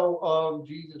shadow of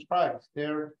Jesus Christ.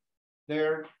 They're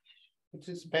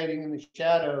participating in the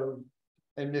shadow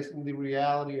and missing the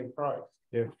reality of Christ.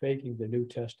 They're faking the New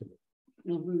Testament.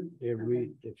 Mhm. They're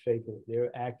faking it.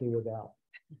 They're acting it out.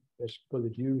 That's for the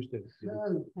Jews to.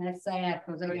 Oh, that's sad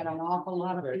because they got an awful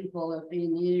lot of people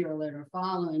in Israel that are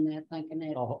following that, thinking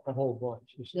that, A whole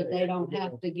bunch. It's- that they don't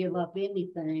have to give up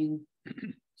anything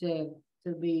to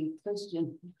be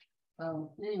Christian.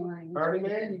 Oh, anyway. Ernie,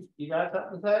 man, you got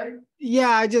something to say? yeah,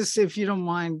 I just, if you don't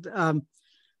mind,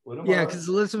 yeah, because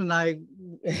Elizabeth and I,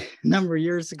 a number of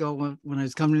years ago when I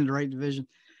was coming into Right Division,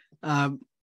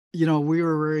 we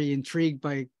were very intrigued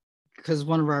by, because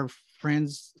one of our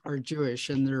friends are Jewish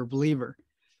and they're a believer.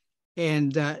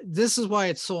 And this is why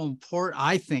it's so important,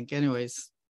 I think, anyways,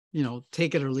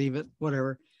 take it or leave it,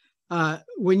 whatever.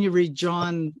 When you read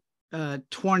John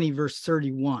 20, verse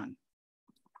 31,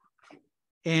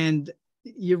 and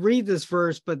you read this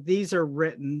verse, but these are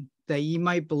written that ye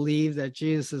might believe that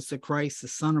Jesus is the Christ, the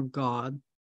Son of God,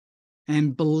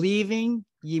 and believing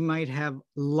ye might have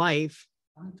life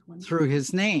through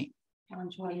his name.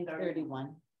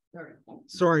 31.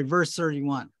 Sorry, verse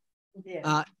 31.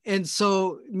 Yeah. And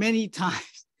so many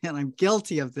times, and I'm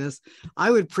guilty of this, I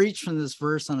would preach from this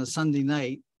verse on a Sunday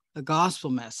night, a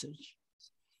gospel message.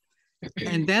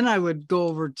 And then I would go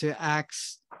over to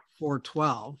Acts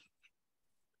 4:12.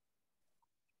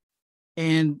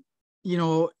 And,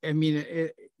 you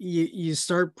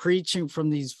start preaching from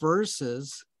these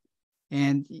verses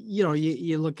and,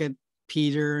 you look at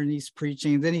Peter and he's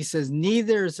preaching. And then he says,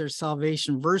 neither is there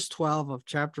salvation, verse 12 of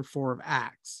chapter 4 of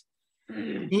Acts.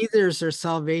 Neither is there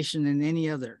salvation in any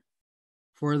other,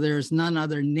 for there is none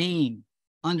other name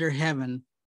under heaven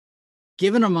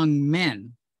given among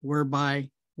men whereby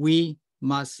we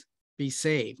must be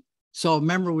saved. So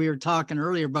remember, we were talking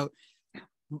earlier about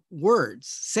words,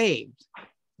 saved,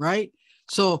 right?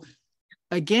 So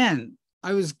again,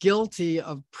 I was guilty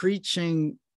of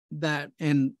preaching that,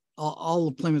 and all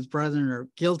the Plymouth Brethren are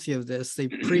guilty of this. They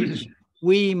preach,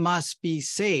 we must be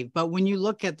saved. But when you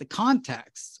look at the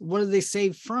context, what are they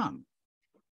saved from?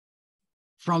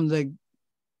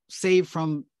 Saved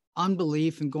from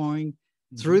unbelief and going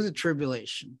through the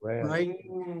tribulation, right?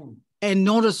 And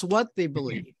notice what they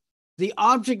believe. The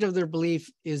object of their belief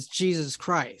is Jesus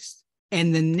Christ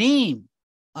and the name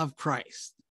of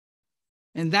Christ.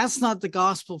 And that's not the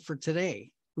gospel for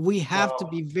today. We have to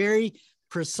be very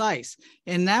precise.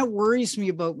 And that worries me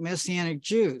about Messianic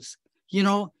Jews.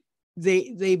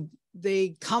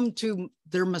 They come to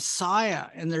their Messiah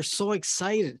and they're so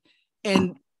excited.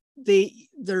 And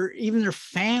even their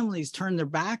families turn their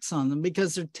backs on them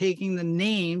because they're taking the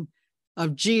name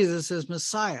of Jesus as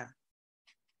Messiah.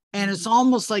 And it's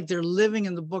almost like they're living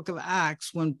in the book of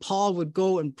Acts when Paul would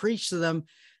go and preach to them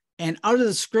and out of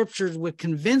the scriptures would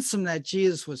convince them that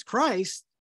Jesus was Christ.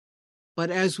 But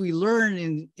as we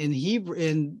learn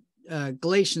in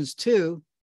Galatians 2,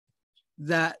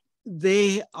 that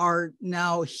they are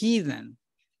now heathen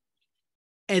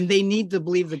and they need to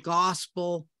believe the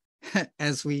gospel,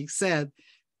 as we said,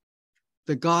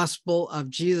 the gospel of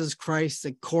Jesus Christ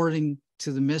according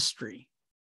to the mystery.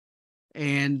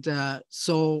 And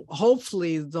so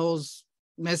hopefully those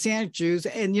Messianic Jews,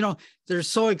 and they're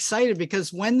so excited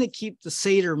because when they keep the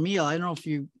Seder meal, I don't know if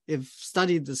you've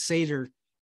studied the Seder,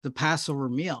 the Passover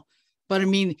meal, but I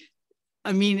mean,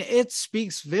 it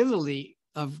speaks vividly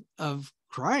of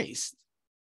Christ,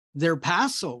 their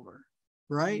Passover,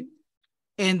 right?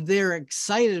 And they're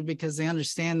excited because they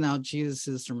understand now Jesus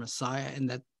is their Messiah and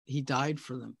that he died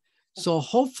for them. So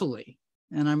hopefully,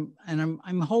 and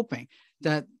I'm hoping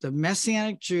that the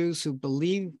Messianic Jews who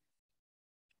believe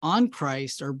on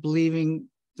Christ are believing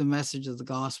the message of the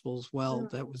gospel as well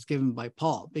that was given by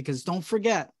Paul. Because don't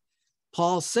forget,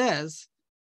 Paul says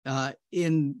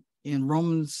in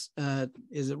Romans,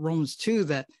 is it Romans 2,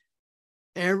 that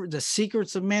the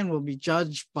secrets of men will be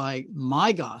judged by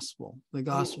my gospel, the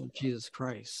gospel of Jesus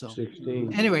Christ. So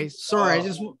 16. anyway, sorry,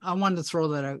 I wanted to throw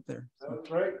that out there. That was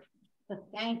great.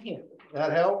 Thank you.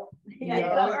 That help?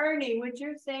 Yeah, so Ernie, what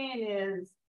you're saying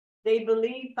is they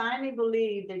finally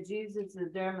believe that Jesus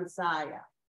is their Messiah.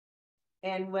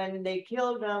 And when they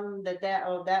killed him,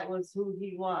 that was who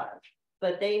he was.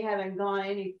 But they haven't gone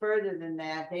any further than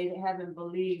that. They haven't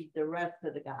believed the rest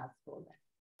of the gospel.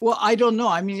 Well, I don't know.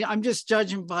 I mean, I'm just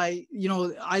judging by,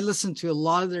 I listen to a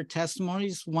lot of their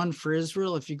testimonies, One for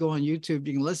Israel. If you go on YouTube,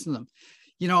 you can listen to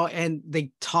them, and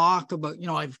they talk about,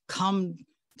 I've come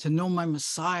to know my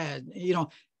Messiah, and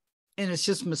it's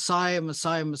just Messiah,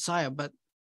 Messiah, Messiah.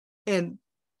 And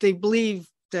they believe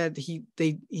that he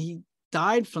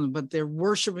died for them, but they're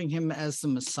worshiping him as the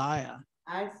Messiah.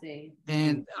 I see.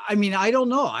 And I mean, I don't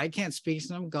know. I can't speak to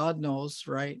them. God knows,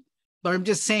 right? But I'm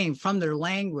just saying, from their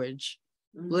language,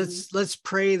 let's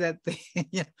pray that they,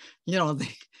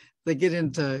 they get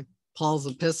into Paul's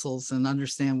epistles and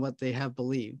understand what they have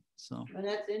believed. So Well,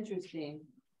 that's interesting.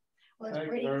 Well, it's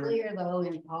pretty clear though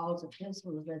in Paul's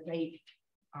epistles that they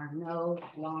are no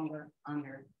longer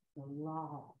under the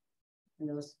law. And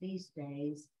those feast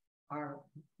days are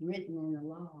written in the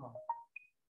law.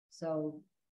 So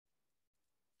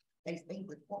they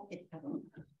would walk it down.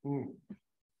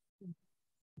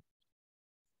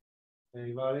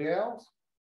 Anybody else?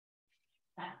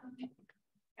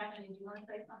 Catherine, do you want to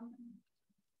say something?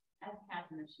 Ask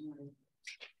Catherine if she wanted.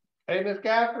 Hey, Miss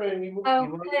Catherine.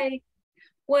 Hey.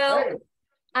 Well,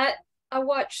 Hey. I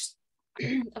watched,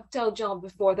 I've told y'all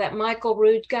before, that Michael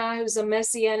Rood guy who's a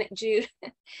Messianic Jew.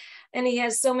 And he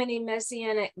has so many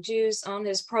Messianic Jews on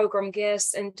his program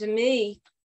guests. And to me,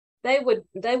 they would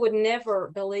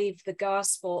never believe the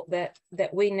gospel that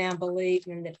we now believe,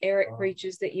 and that Eric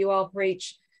preaches, that you all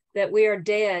preach, that we are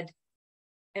dead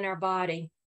in our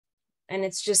body. And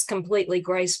it's just completely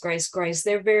grace, grace, grace.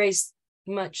 They're very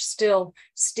much still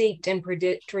steeped in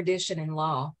tradition and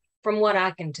law, from what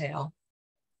I can tell.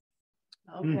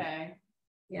 Okay.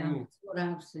 Yeah. That's what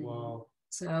I've seen. Wow.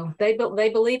 So they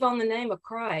believe on the name of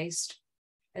Christ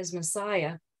as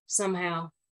Messiah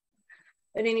somehow.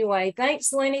 But anyway,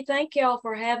 thanks, Lennie. Thank y'all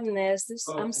for having this.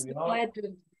 I'm so glad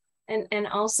to, and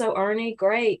also Ernie,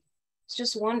 great. It's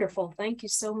just wonderful. Thank you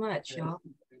so much, y'all.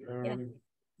 Yeah.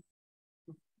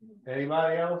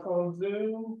 Anybody else on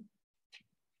Zoom?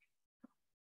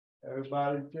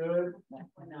 Everybody good?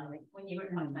 When you were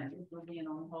talking about Israel being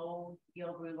on hold,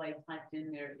 Gilbert like typed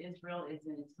in there, Israel is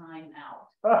in time out.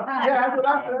 Yeah,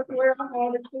 that's the way I'm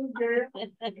on it too, Gary.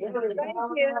 Thank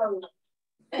you.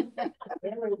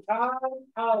 Every time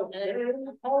out. Every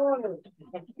corner.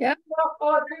 Yeah.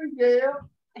 Gail.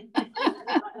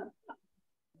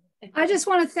 I just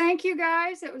want to thank you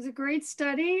guys. It was a great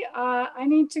study. I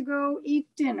need to go eat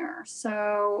dinner.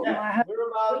 So Yeah, we're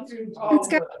allowed to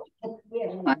talk. We're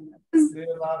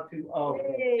allowed to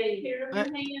Take care of your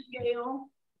hand, Gail.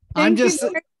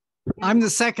 I'm the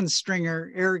second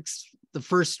stringer. Eric's the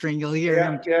first string. You'll hear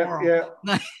him tomorrow.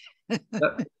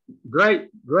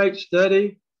 Great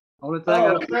study. Only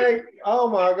thing oh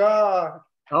my God.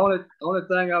 Only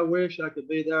thing I wish I could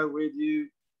be there with you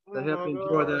to help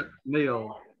enjoy that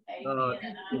meal.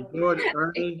 Enjoyed it,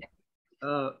 Ernie.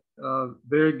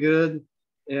 Very good,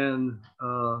 and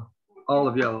all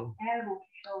of y'all.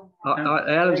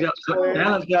 Adam's got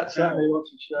something he wants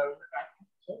to show.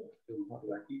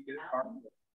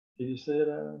 Did you see it?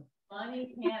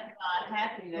 Money can't buy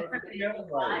happiness, but you can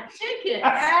buy chicken.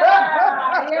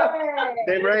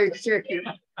 They raise chicken.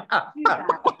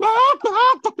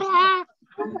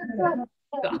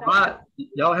 All right,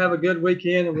 y'all have a good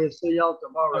weekend, and we'll see y'all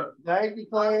tomorrow. Thank you,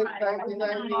 Clint. Thank you.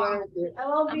 I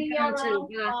will be around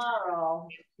tomorrow.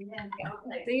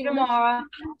 See you tomorrow.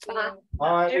 Bye.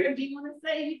 All right. Eric, do you want to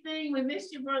say anything? We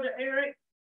missed you, brother Eric.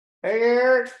 Hey,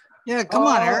 Eric. Yeah, come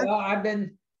on, Eric. Well, I've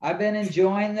been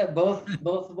enjoying both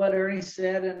what Ernie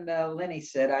said and Lennie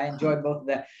said. I enjoyed both of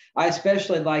that. I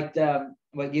especially liked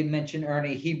what you mentioned,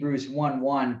 Ernie, Hebrews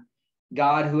 1:1.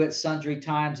 God, who at sundry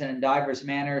times and in divers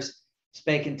manners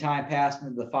spake in time past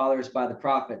unto the fathers by the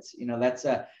prophets.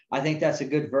 I think that's a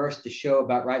good verse to show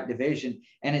about right division.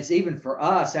 And it's even for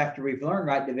us, after we've learned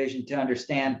right division, to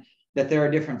understand that there are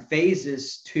different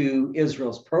phases to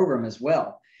Israel's program as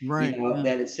well. Right. You know,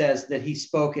 that it says that he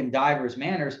spoke in divers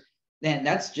manners, then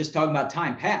that's just talking about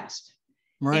time past.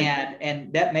 Right.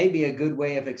 And that may be a good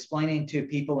way of explaining to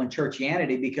people in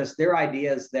churchianity, because their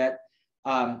idea is that,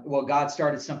 well, God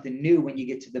started something new when you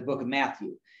get to the book of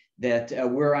Matthew, that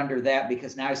we're under that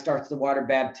because now he starts the water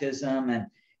baptism.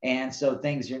 And so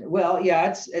things are, well, yeah,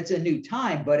 it's a new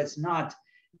time, but it's not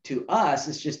to us.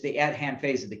 It's just the at hand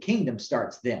phase of the kingdom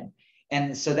starts then.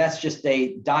 And so that's just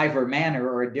a diver manner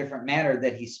or a different manner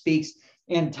that he speaks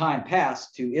in time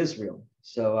past to Israel.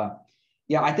 So,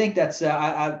 yeah, I think that's,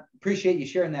 I appreciate you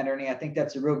sharing that, Ernie. I think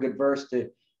that's a real good verse to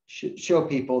show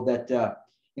people that,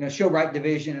 you know, show right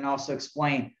division and also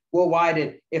explain, well, why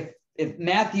did, if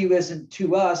Matthew isn't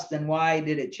to us, then why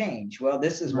did it change? Well,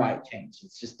 this is why it changed.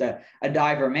 It's just a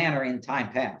diver manner in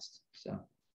time past. So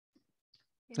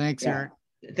Thanks, yeah. Eric.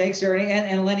 Thanks, Ernie.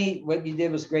 And Lennie, what you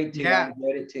did was great too. Yeah. I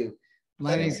enjoyed it too.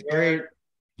 Lenny's great.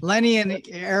 Lennie and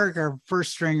Eric are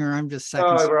first stringer. I'm just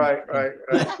second. Oh, right.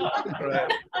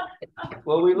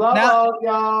 Well, we love all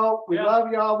y'all. We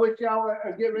love y'all. Wish y'all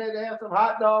are getting ready to have some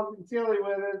hot dogs and chili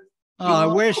with us. Oh, I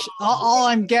wish all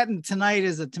I'm getting tonight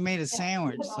is a tomato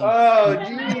sandwich. So. Oh,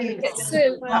 geez.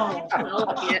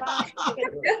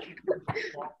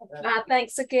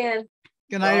 Thanks again.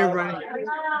 Good night, everybody.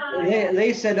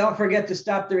 Lisa, don't forget to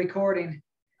stop the recording.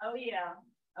 Oh, yeah.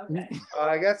 Okay.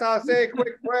 I guess I'll say a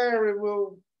quick prayer and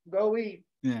we'll go eat.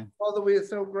 Yeah. Father, we are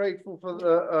so grateful for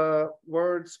the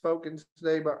words spoken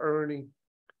today by Ernie.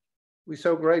 We're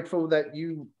so grateful that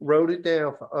you wrote it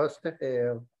down for us to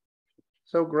have.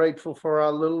 So grateful for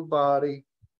our little body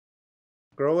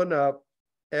growing up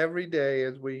every day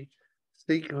as we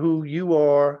seek who you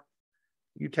are.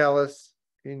 You tell us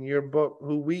in your book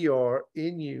who we are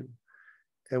in you,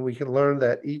 and we can learn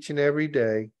that each and every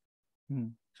day.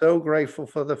 So grateful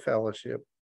for the fellowship.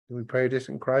 We pray this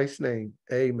in Christ's name.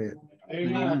 Amen.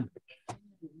 Amen.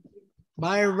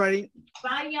 Bye, everybody.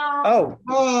 Bye, y'all. Oh,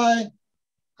 bye.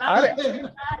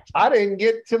 I didn't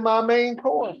get to my main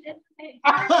course.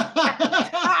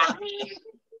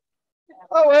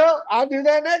 Oh, well, I'll do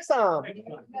that next time.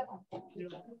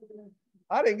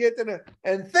 I didn't get to the,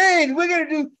 and things, we're going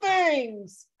to do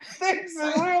things. Things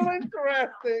is real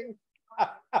interesting.